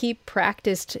do you keep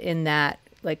practiced in that,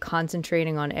 like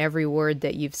concentrating on every word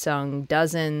that you've sung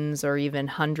dozens or even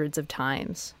hundreds of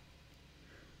times?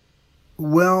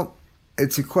 Well,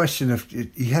 it's a question of,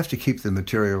 you have to keep the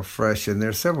material fresh, and there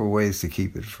are several ways to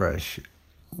keep it fresh.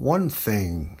 One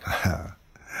thing, I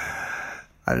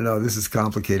don't know, this is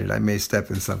complicated. I may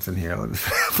step in something here.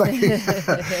 But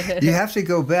you have to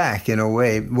go back in a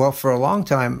way. Well, for a long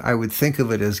time, I would think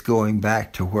of it as going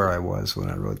back to where I was when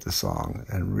I wrote the song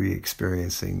and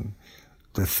re-experiencing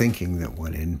the thinking that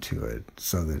went into it,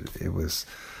 so that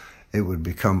it would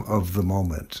become of the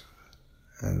moment.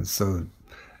 And so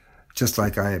just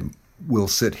like I will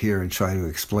sit here and try to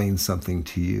explain something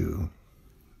to you,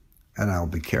 and I'll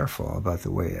be careful about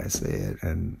the way I say it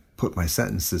and put my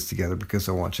sentences together because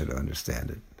I want you to understand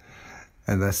it.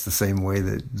 And that's the same way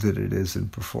that it is in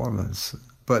performance.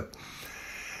 But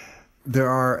there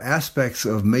are aspects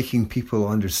of making people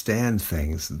understand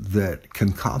things that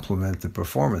can complement the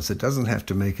performance. It doesn't have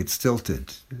to make it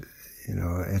stilted.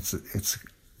 It's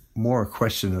more a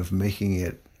question of making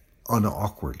it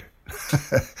unawkward.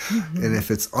 And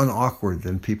if it's unawkward,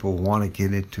 then people want to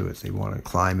get into it. They want to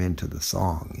climb into the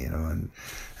song,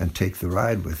 and take the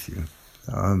ride with you.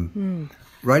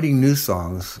 Writing new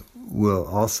songs will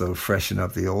also freshen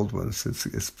up the old ones.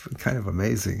 It's kind of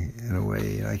amazing in a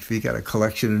way. Like if you got a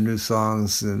collection of new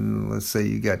songs, and let's say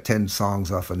you got 10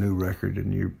 songs off a new record,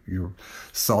 and you're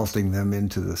salting them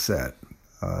into the set.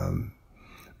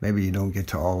 Maybe you don't get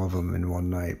to all of them in one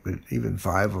night, but even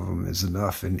 5 of them is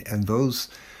enough. And those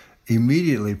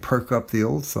immediately perk up the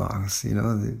old songs.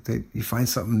 You find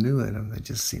something new in them. They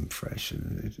just seem fresh.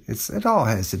 And it all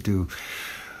has to do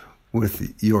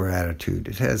with your attitude.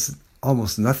 It has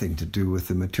almost nothing to do with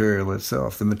the material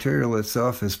itself. The material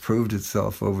itself has proved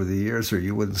itself over the years, or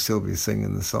you wouldn't still be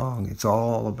singing the song. It's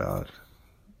all about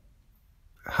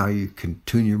how you can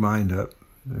tune your mind up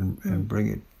and bring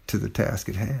it to the task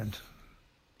at hand.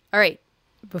 All right.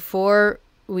 Before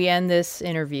we end this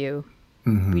interview,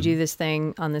 we do this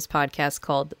thing on this podcast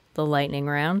called the lightning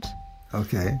round.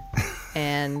 Okay.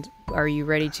 And are you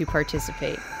ready to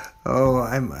participate? Oh,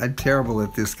 I'm terrible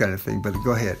at this kind of thing, but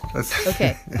go ahead.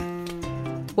 Okay.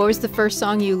 What was the first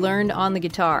song you learned on the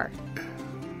guitar?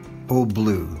 Old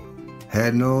Blue.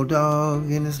 Had no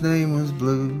dog and his name was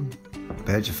Blue.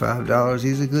 Bet you $5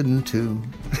 he's a good one too.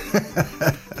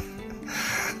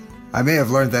 I may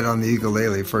have learned that on the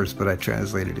ukulele first, but I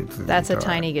translated it to the That's guitar. a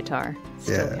tiny guitar.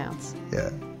 Still counts. Yeah.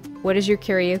 What is your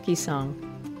karaoke song?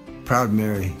 Proud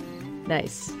Mary.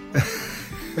 Nice.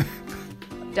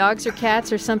 Dogs or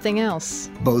cats or something else?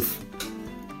 Both.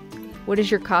 What is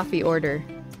your coffee order?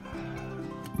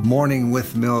 Morning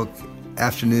with milk,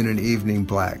 afternoon and evening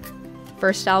black.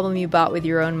 First album you bought with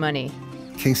your own money?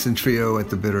 Kingston Trio at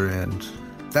the Bitter End.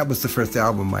 That was the first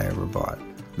album I ever bought.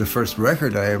 The first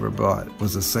record I ever bought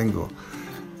was a single,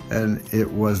 and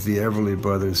it was the Everly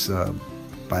Brothers'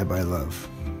 Bye Bye Love.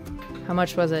 How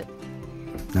much was it?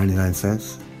 99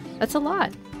 cents. That's a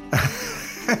lot.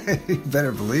 You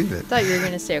better believe it. I thought you were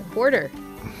going to say a quarter.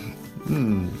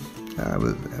 It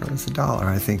was $1.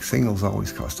 I think singles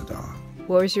always cost $1.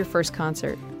 What was your first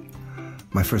concert?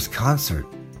 My first concert?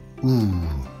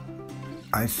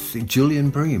 I think Julian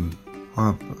Bream,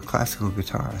 a classical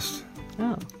guitarist.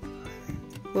 Oh.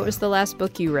 What was the last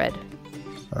book you read?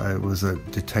 It was a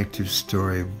detective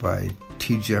story by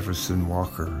T. Jefferson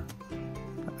Walker.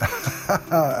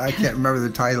 I can't remember the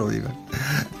title even.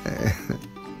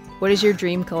 What is your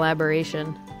dream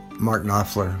collaboration? Mark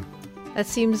Knopfler. That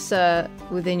seems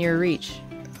within your reach.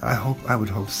 I would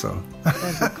hope so.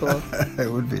 That'd be cool. It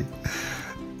would be.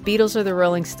 Beatles or the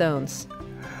Rolling Stones?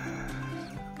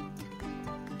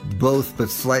 Both, but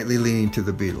slightly leaning to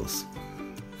the Beatles.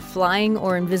 Flying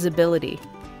or invisibility?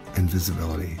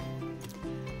 Invisibility.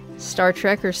 Star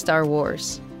Trek or Star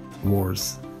Wars?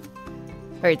 Wars.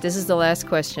 All right, this is the last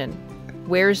question.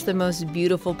 Where's the most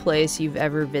beautiful place you've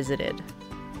ever visited?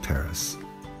 Paris.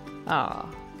 Oh,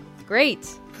 great.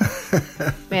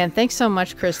 Man, thanks so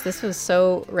much, Chris. This was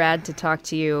so rad to talk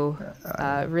to you.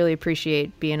 Really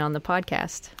appreciate being on the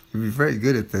podcast. You'd be very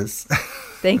good at this.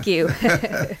 Thank you.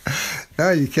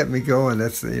 No, you kept me going.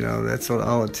 That's what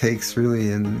all it takes,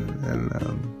 really, and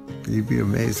you'd be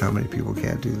amazed how many people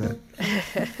can't do that.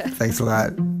 Thanks a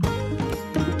lot.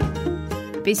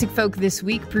 Basic Folk This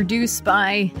Week, produced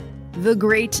by the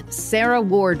great Sarah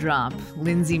Wardrop.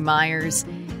 Lindsay Myers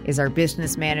is our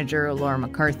business manager. Laura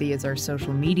McCarthy is our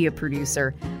social media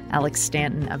producer. Alex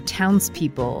Stanton of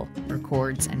Townspeople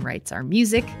records and writes our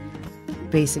music.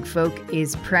 Basic Folk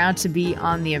is proud to be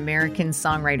on the American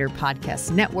Songwriter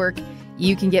Podcast Network.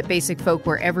 You can get Basic Folk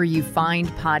wherever you find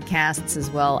podcasts, as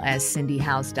well as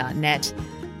cindyhouse.net.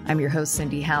 I'm your host,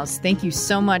 Cindy House. Thank you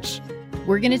so much.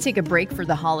 We're going to take a break for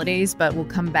the holidays, but we'll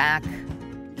come back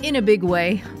in a big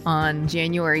way on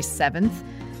January 7th.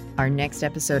 Our next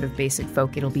episode of Basic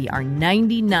Folk, it'll be our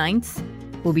 99th.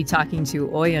 We'll be talking to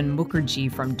Oyan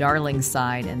Mukherjee from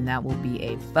Darlingside, and that will be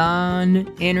a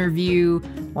fun interview.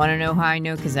 Want to know how I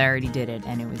know? Because I already did it,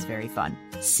 and it was very fun.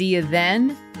 See you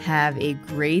then. Have a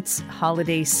great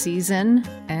holiday season,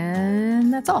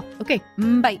 and that's all. Okay,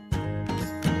 bye.